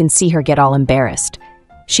that he can see her get all embarrassed.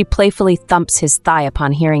 She playfully thumps his thigh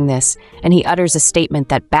upon hearing this, and he utters a statement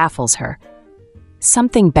that baffles her.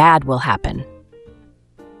 Something bad will happen.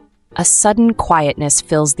 A sudden quietness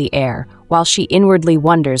fills the air, while she inwardly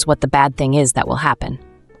wonders what the bad thing is that will happen.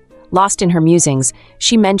 Lost in her musings,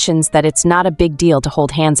 she mentions that it's not a big deal to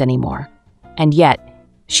hold hands anymore. And yet,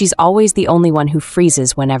 she's always the only one who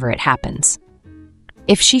freezes whenever it happens.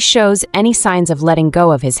 If she shows any signs of letting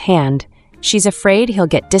go of his hand, she's afraid he'll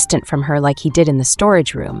get distant from her like he did in the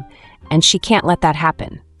storage room, and she can't let that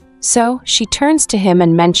happen. So, she turns to him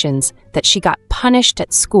and mentions that she got punished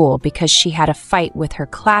at school because she had a fight with her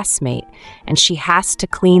classmate, and she has to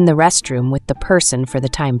clean the restroom with the person for the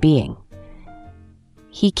time being.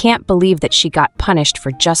 He can't believe that she got punished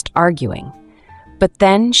for just arguing. But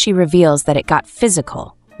then she reveals that it got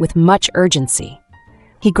physical, with much urgency.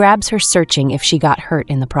 He grabs her, searching if she got hurt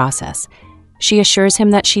in the process. She assures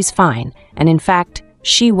him that she's fine, and in fact,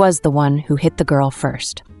 she was the one who hit the girl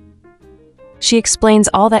first. She explains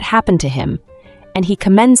all that happened to him, and he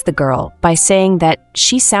commends the girl by saying that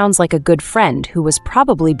she sounds like a good friend who was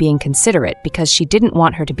probably being considerate because she didn't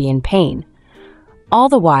want her to be in pain. All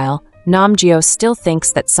the while, Namgyo still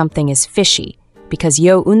thinks that something is fishy because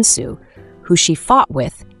Yo Unsu, who she fought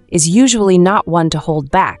with, is usually not one to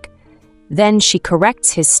hold back. Then she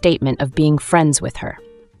corrects his statement of being friends with her.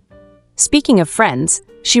 Speaking of friends,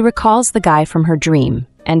 she recalls the guy from her dream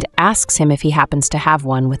and asks him if he happens to have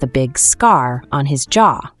one with a big scar on his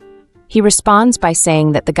jaw. He responds by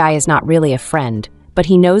saying that the guy is not really a friend, but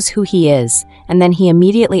he knows who he is, and then he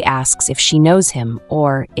immediately asks if she knows him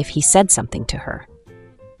or if he said something to her.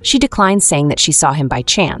 She declines, saying that she saw him by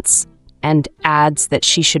chance, and adds that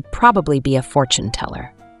she should probably be a fortune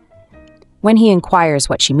teller. When he inquires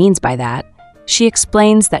what she means by that, she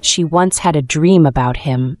explains that she once had a dream about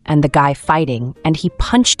him and the guy fighting, and he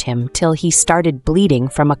punched him till he started bleeding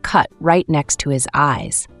from a cut right next to his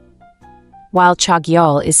eyes. While Cha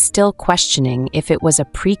Gyeol is still questioning if it was a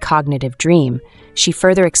precognitive dream, she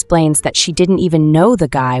further explains that she didn't even know the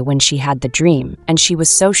guy when she had the dream, and she was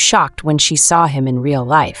so shocked when she saw him in real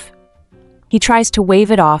life. He tries to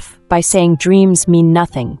wave it off by saying dreams mean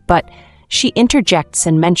nothing, but she interjects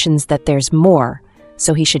and mentions that there's more,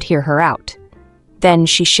 so he should hear her out. Then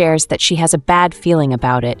she shares that she has a bad feeling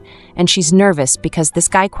about it, and she's nervous because this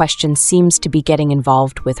guy question seems to be getting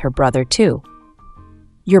involved with her brother too.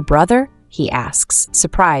 "Your brother?" he asks,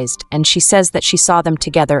 surprised, and she says that she saw them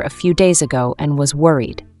together a few days ago and was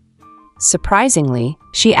worried. Surprisingly,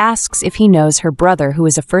 she asks if he knows her brother, who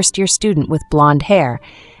is a first-year student with blonde hair,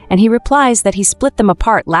 and he replies that he split them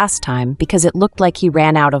apart last time because it looked like he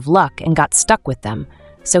ran out of luck and got stuck with them,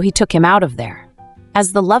 so he took him out of there.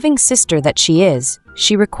 As the loving sister that she is,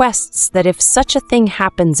 she requests that if such a thing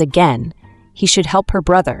happens again, he should help her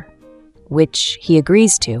brother, which he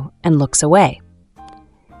agrees to and looks away.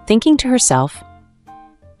 Thinking to herself,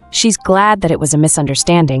 she's glad that it was a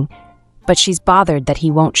misunderstanding, but she's bothered that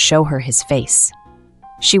he won't show her his face.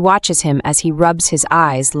 She watches him as he rubs his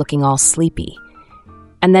eyes, looking all sleepy.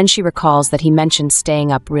 And then she recalls that he mentioned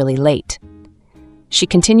staying up really late. She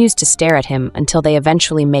continues to stare at him until they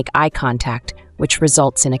eventually make eye contact, which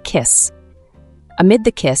results in a kiss. Amid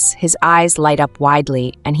the kiss, his eyes light up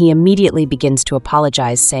widely, and he immediately begins to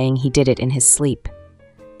apologize, saying he did it in his sleep.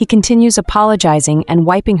 He continues apologizing and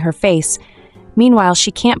wiping her face. Meanwhile, she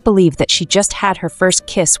can't believe that she just had her first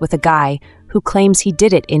kiss with a guy who claims he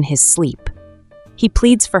did it in his sleep. He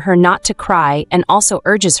pleads for her not to cry and also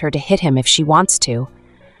urges her to hit him if she wants to.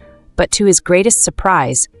 But to his greatest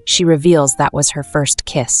surprise, she reveals that was her first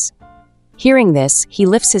kiss. Hearing this, he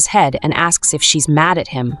lifts his head and asks if she's mad at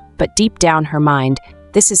him, but deep down her mind,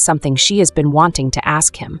 this is something she has been wanting to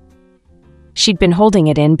ask him. She'd been holding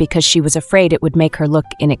it in because she was afraid it would make her look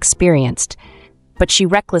inexperienced, but she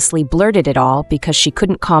recklessly blurted it all because she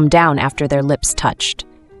couldn't calm down after their lips touched.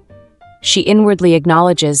 She inwardly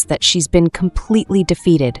acknowledges that she's been completely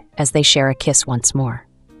defeated as they share a kiss once more.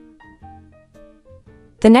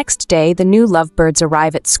 The next day, the new lovebirds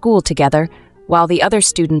arrive at school together while the other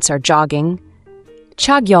students are jogging.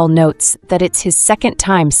 Cha Gyeol notes that it's his second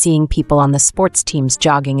time seeing people on the sports teams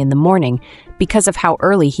jogging in the morning because of how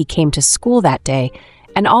early he came to school that day,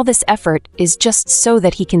 and all this effort is just so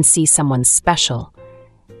that he can see someone special.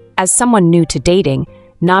 As someone new to dating,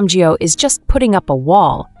 Namgyo is just putting up a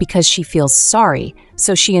wall because she feels sorry,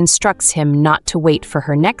 so she instructs him not to wait for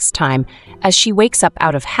her next time as she wakes up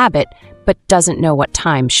out of habit but doesn't know what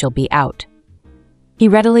time she'll be out. He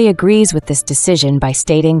readily agrees with this decision by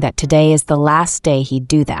stating that today is the last day he'd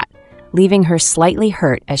do that, leaving her slightly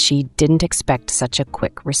hurt as she didn't expect such a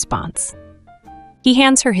quick response. He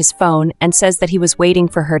hands her his phone and says that he was waiting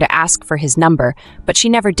for her to ask for his number, but she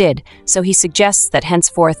never did, so he suggests that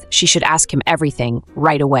henceforth she should ask him everything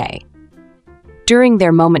right away. During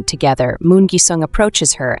their moment together, Moon Gi-sung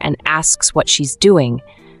approaches her and asks what she's doing,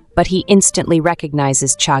 but he instantly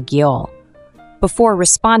recognizes Cha Gyeol. Before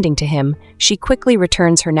responding to him, she quickly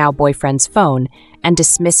returns her now boyfriend's phone and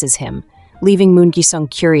dismisses him, leaving Moon Gi-sung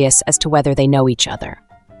curious as to whether they know each other.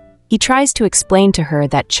 He tries to explain to her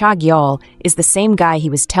that Cha Gyeol is the same guy he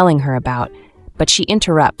was telling her about, but she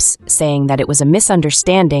interrupts, saying that it was a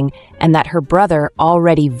misunderstanding and that her brother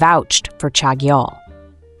already vouched for Cha Gyeol.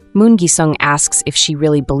 Moon Gi-sung asks if she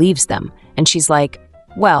really believes them, and she's like,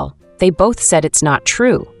 well, they both said it's not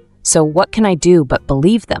true, so what can I do but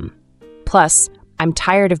believe them? Plus, I'm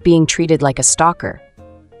tired of being treated like a stalker.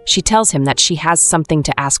 She tells him that she has something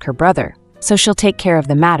to ask her brother, so she'll take care of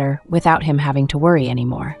the matter without him having to worry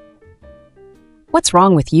anymore. What's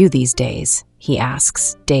wrong with you these days? He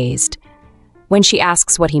asks, dazed. When she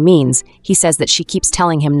asks what he means, he says that she keeps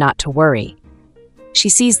telling him not to worry. She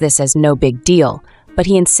sees this as no big deal, but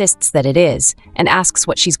he insists that it is, and asks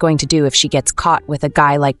what she's going to do if she gets caught with a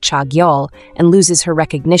guy like Cha Gyeol and loses her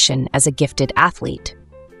recognition as a gifted athlete.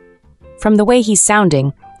 From the way he's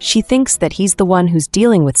sounding, she thinks that he's the one who's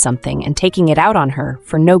dealing with something and taking it out on her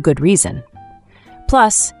for no good reason.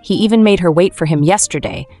 Plus, he even made her wait for him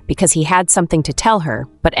yesterday because he had something to tell her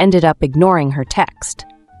but ended up ignoring her text.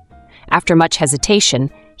 After much hesitation,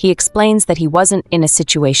 he explains that he wasn't in a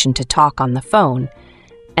situation to talk on the phone,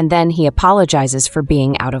 and then he apologizes for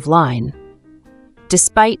being out of line.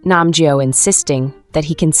 Despite Namgyo insisting that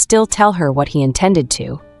he can still tell her what he intended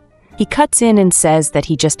to, he cuts in and says that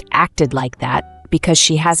he just acted like that because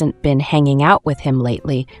she hasn't been hanging out with him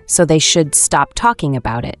lately, so they should stop talking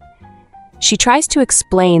about it. She tries to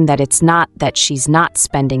explain that it's not that she's not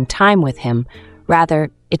spending time with him, rather,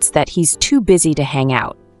 it's that he's too busy to hang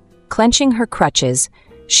out. Clenching her crutches,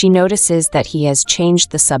 she notices that he has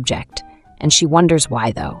changed the subject, and she wonders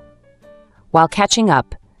why, though. While catching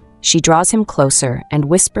up, she draws him closer and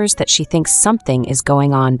whispers that she thinks something is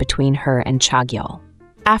going on between her and Cha Gyeol.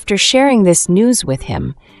 After sharing this news with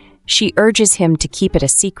him, she urges him to keep it a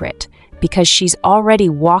secret because she's already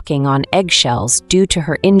walking on eggshells due to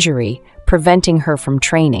her injury, preventing her from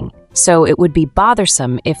training, so it would be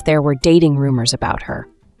bothersome if there were dating rumors about her.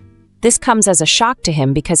 This comes as a shock to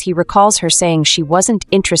him because he recalls her saying she wasn't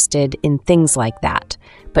interested in things like that,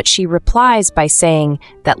 but she replies by saying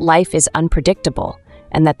that life is unpredictable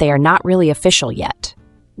and that they are not really official yet.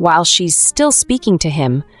 While she's still speaking to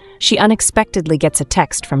him, she unexpectedly gets a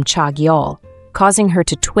text from Cha Gyeol, causing her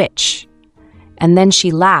to twitch. And then she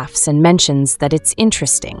laughs and mentions that it's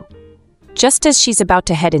interesting. Just as she's about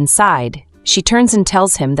to head inside, she turns and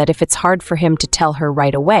tells him that if it's hard for him to tell her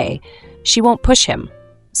right away, she won't push him,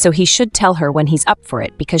 so he should tell her when he's up for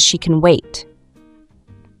it because she can wait.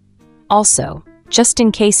 Also, just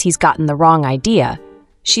in case he's gotten the wrong idea,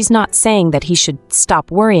 she's not saying that he should stop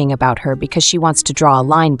worrying about her because she wants to draw a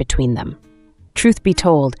line between them. Truth be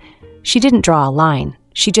told, she didn't draw a line,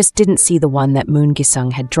 she just didn't see the one that Moon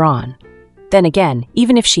Gi-sung had drawn. Then again,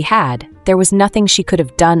 even if she had, there was nothing she could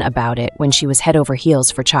have done about it when she was head over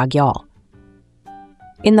heels for Cha Gyeol.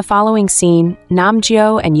 In the following scene,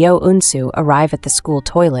 Namgyo and Yo Eun-soo arrive at the school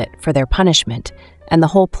toilet for their punishment, and the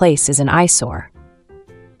whole place is an eyesore.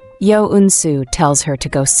 Yo Eun-soo tells her to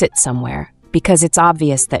go sit somewhere, because it's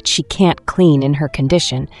obvious that she can't clean in her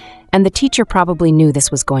condition, and the teacher probably knew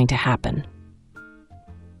this was going to happen.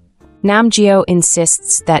 Namgyo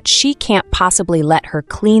insists that she can't possibly let her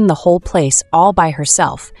clean the whole place all by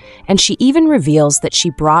herself, and she even reveals that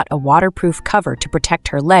she brought a waterproof cover to protect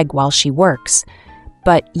her leg while she works.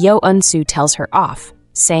 But Yo Eun-soo tells her off,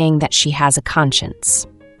 saying that she has a conscience.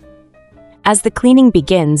 As the cleaning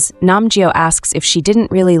begins, Namgyo asks if she didn't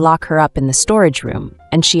really lock her up in the storage room,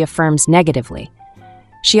 and she affirms negatively.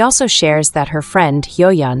 She also shares that her friend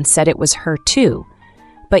Hyo-yeon said it was her too,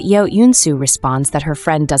 but Yo Eun-soo responds that her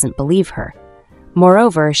friend doesn't believe her.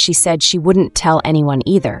 Moreover, she said she wouldn't tell anyone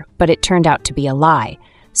either, but it turned out to be a lie,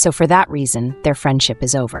 so for that reason, their friendship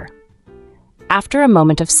is over. After a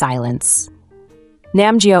moment of silence,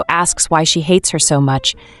 Namgyo asks why she hates her so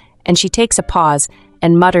much, and she takes a pause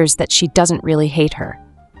and mutters that she doesn't really hate her.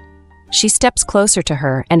 She steps closer to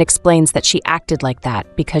her and explains that she acted like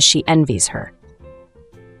that because she envies her.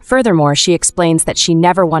 Furthermore, she explains that she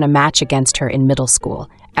never won a match against her in middle school.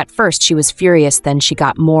 At first, she was furious, then she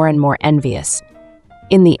got more and more envious.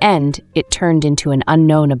 In the end, it turned into an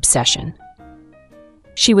unknown obsession.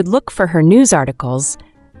 She would look for her news articles,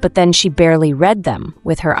 but then she barely read them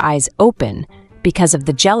with her eyes open because of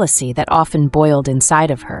the jealousy that often boiled inside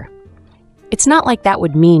of her. It's not like that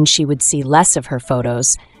would mean she would see less of her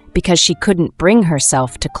photos, because she couldn't bring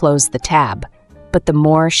herself to close the tab, but the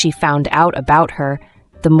more she found out about her,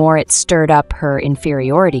 the more it stirred up her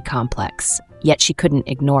inferiority complex, yet she couldn't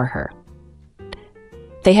ignore her.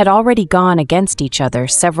 They had already gone against each other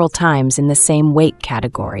several times in the same weight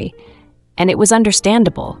category, and it was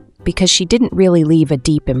understandable because she didn't really leave a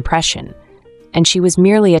deep impression, and she was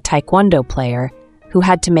merely a Taekwondo player who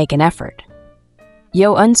had to make an effort.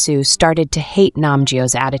 Yo Eun-soo started to hate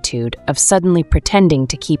Namgyo's attitude of suddenly pretending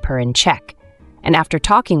to keep her in check, and after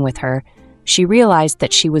talking with her, she realized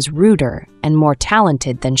that she was ruder and more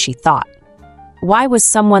talented than she thought. Why was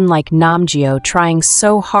someone like Namgyo trying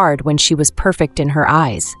so hard when she was perfect in her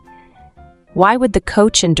eyes? Why would the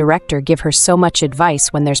coach and director give her so much advice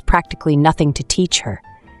when there's practically nothing to teach her?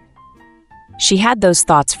 She had those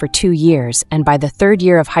thoughts for 2 years, and by the 3rd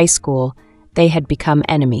year of high school, they had become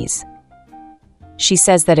enemies. She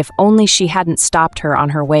says that if only she hadn't stopped her on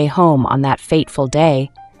her way home on that fateful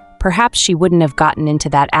day, perhaps she wouldn't have gotten into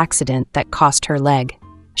that accident that cost her leg.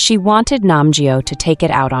 She wanted Namgyo to take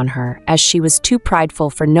it out on her, as she was too prideful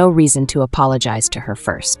for no reason to apologize to her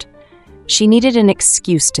first. She needed an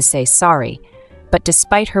excuse to say sorry, but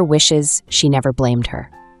despite her wishes, she never blamed her.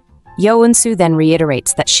 Eun-soo then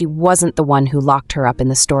reiterates that she wasn't the one who locked her up in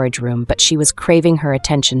the storage room, but she was craving her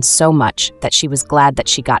attention so much that she was glad that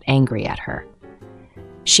she got angry at her.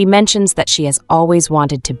 She mentions that she has always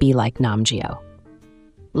wanted to be like Namgyo.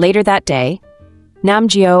 Later that day,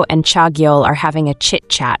 Namgyo and Cha Gyeol are having a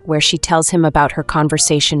chit-chat where she tells him about her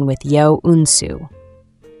conversation with Eun-soo.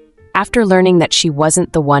 After learning that she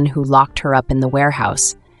wasn't the one who locked her up in the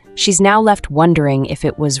warehouse, she's now left wondering if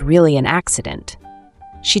it was really an accident.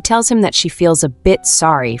 She tells him that she feels a bit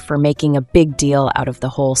sorry for making a big deal out of the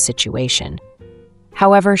whole situation.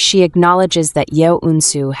 However, she acknowledges that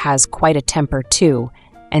Eun-soo has quite a temper too,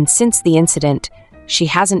 and since the incident, she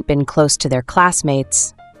hasn't been close to their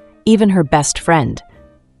classmates, even her best friend.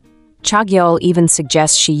 Cha Gyeol even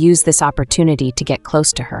suggests she use this opportunity to get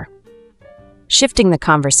close to her. Shifting the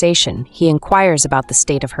conversation, he inquires about the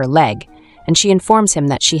state of her leg, and she informs him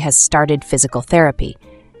that she has started physical therapy.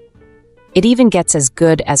 It even gets as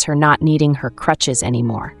good as her not needing her crutches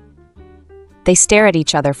anymore. They stare at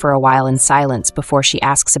each other for a while in silence before she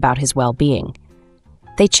asks about his well-being.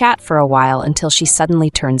 They chat for a while until she suddenly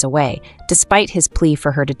turns away. Despite his plea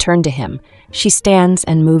for her to turn to him, she stands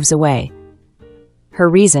and moves away. Her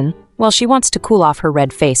reason? Well, she wants to cool off her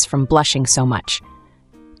red face from blushing so much.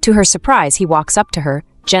 To her surprise, he walks up to her,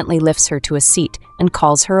 gently lifts her to a seat, and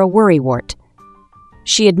calls her a worrywart.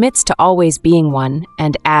 She admits to always being one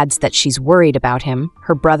and adds that she's worried about him,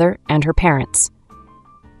 her brother, and her parents.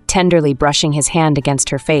 Tenderly brushing his hand against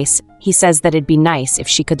her face, he says that it'd be nice if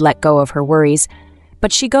she could let go of her worries,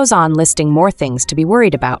 but she goes on listing more things to be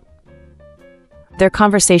worried about. Their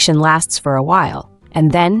conversation lasts for a while,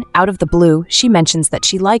 and then, out of the blue, she mentions that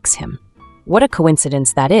she likes him. What a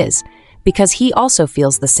coincidence that is, because he also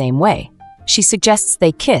feels the same way. She suggests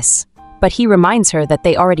they kiss, but he reminds her that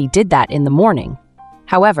they already did that in the morning.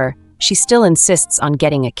 However, she still insists on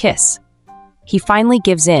getting a kiss. He finally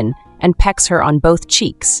gives in and pecks her on both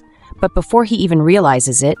cheeks, but before he even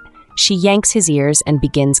realizes it, she yanks his ears and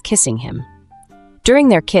begins kissing him. During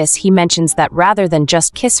their kiss, he mentions that rather than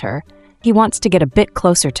just kiss her, he wants to get a bit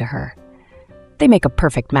closer to her. They make a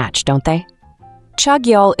perfect match, don't they? Cha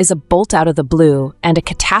Gyeol is a bolt out of the blue and a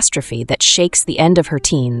catastrophe that shakes the end of her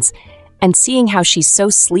teens, and seeing how she's so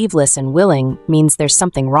sleeveless and willing means there's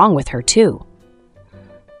something wrong with her too.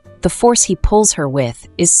 The force he pulls her with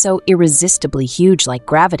is so irresistibly huge like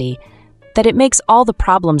gravity that it makes all the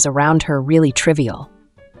problems around her really trivial.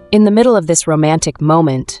 In the middle of this romantic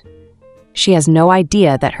moment, she has no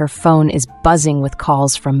idea that her phone is buzzing with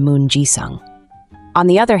calls from Moon Ji-sung. On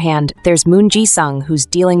the other hand, there's Moon Ji-sung, who's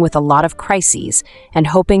dealing with a lot of crises and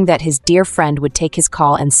hoping that his dear friend would take his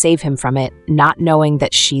call and save him from it, not knowing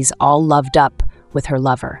that she's all loved up with her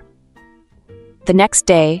lover. The next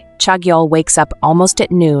day, Cha Gyeol wakes up almost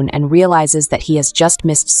at noon and realizes that he has just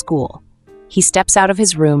missed school. He steps out of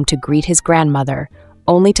his room to greet his grandmother,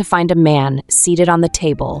 only to find a man seated on the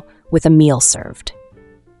table with a meal served.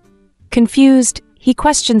 Confused, he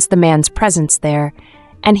questions the man's presence there,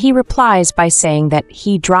 and he replies by saying that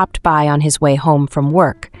he dropped by on his way home from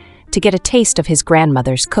work to get a taste of his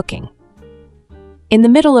grandmother's cooking. In the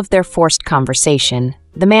middle of their forced conversation,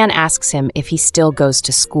 the man asks him if he still goes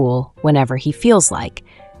to school whenever he feels like,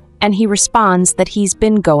 and he responds that he's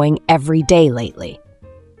been going every day lately.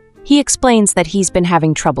 He explains that he's been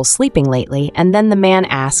having trouble sleeping lately, and then the man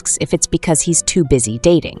asks if it's because he's too busy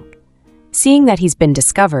dating. Seeing that he's been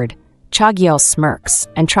discovered, Cha Gyeol smirks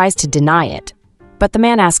and tries to deny it, but the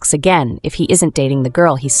man asks again if he isn't dating the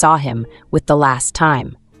girl he saw him with the last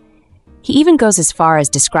time. He even goes as far as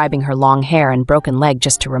describing her long hair and broken leg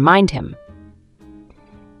just to remind him.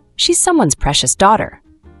 She's someone's precious daughter.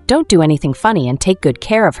 Don't do anything funny and take good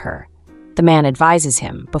care of her, the man advises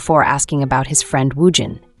him before asking about his friend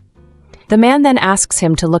Woojin. The man then asks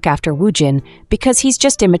him to look after Woojin because he's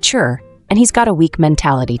just immature and he's got a weak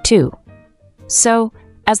mentality too. So,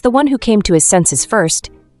 as the one who came to his senses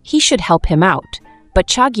first, he should help him out, but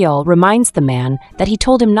Cha Gyeol reminds the man that he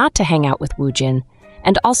told him not to hang out with Woojin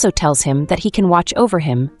and also tells him that he can watch over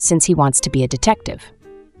him since he wants to be a detective.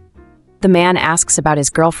 The man asks about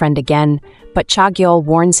his girlfriend again, but Cha Gyeol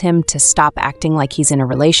warns him to stop acting like he's in a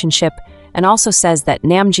relationship and also says that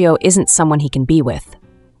Namgyo isn't someone he can be with.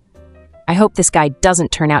 I hope this guy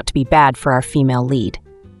doesn't turn out to be bad for our female lead.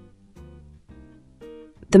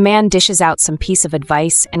 The man dishes out some piece of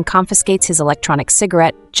advice and confiscates his electronic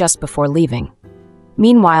cigarette just before leaving.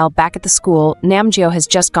 Meanwhile, back at the school, Namgyo has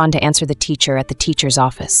just gone to answer the teacher at the teacher's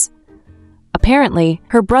office. A Apparently,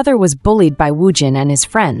 her brother was bullied by Woojin and his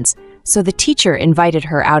friends, so the teacher invited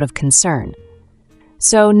her out of concern.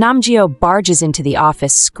 So Namgyo barges into the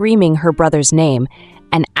office screaming her brother's name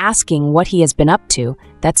and asking what he has been up to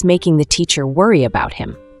that's making the teacher worry about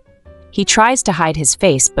him. He tries to hide his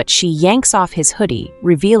face, but she yanks off his hoodie,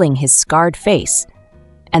 revealing his scarred face.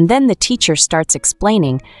 And then the teacher starts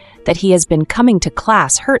explaining that he has been coming to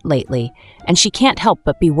class hurt lately, and she can't help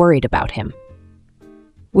but be worried about him.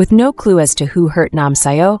 With no clue as to who hurt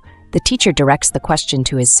Namsayo, the teacher directs the question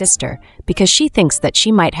to his sister because she thinks that she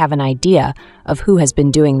might have an idea of who has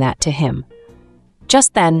been doing that to him.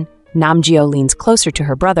 Just then, Namgyo leans closer to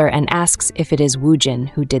her brother and asks if it is Woojin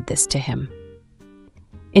who did this to him.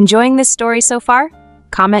 Enjoying this story so far?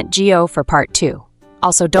 Comment Gyo for part 2.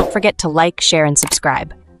 Also, don't forget to like, share, and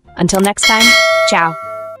subscribe. Until next time, ciao!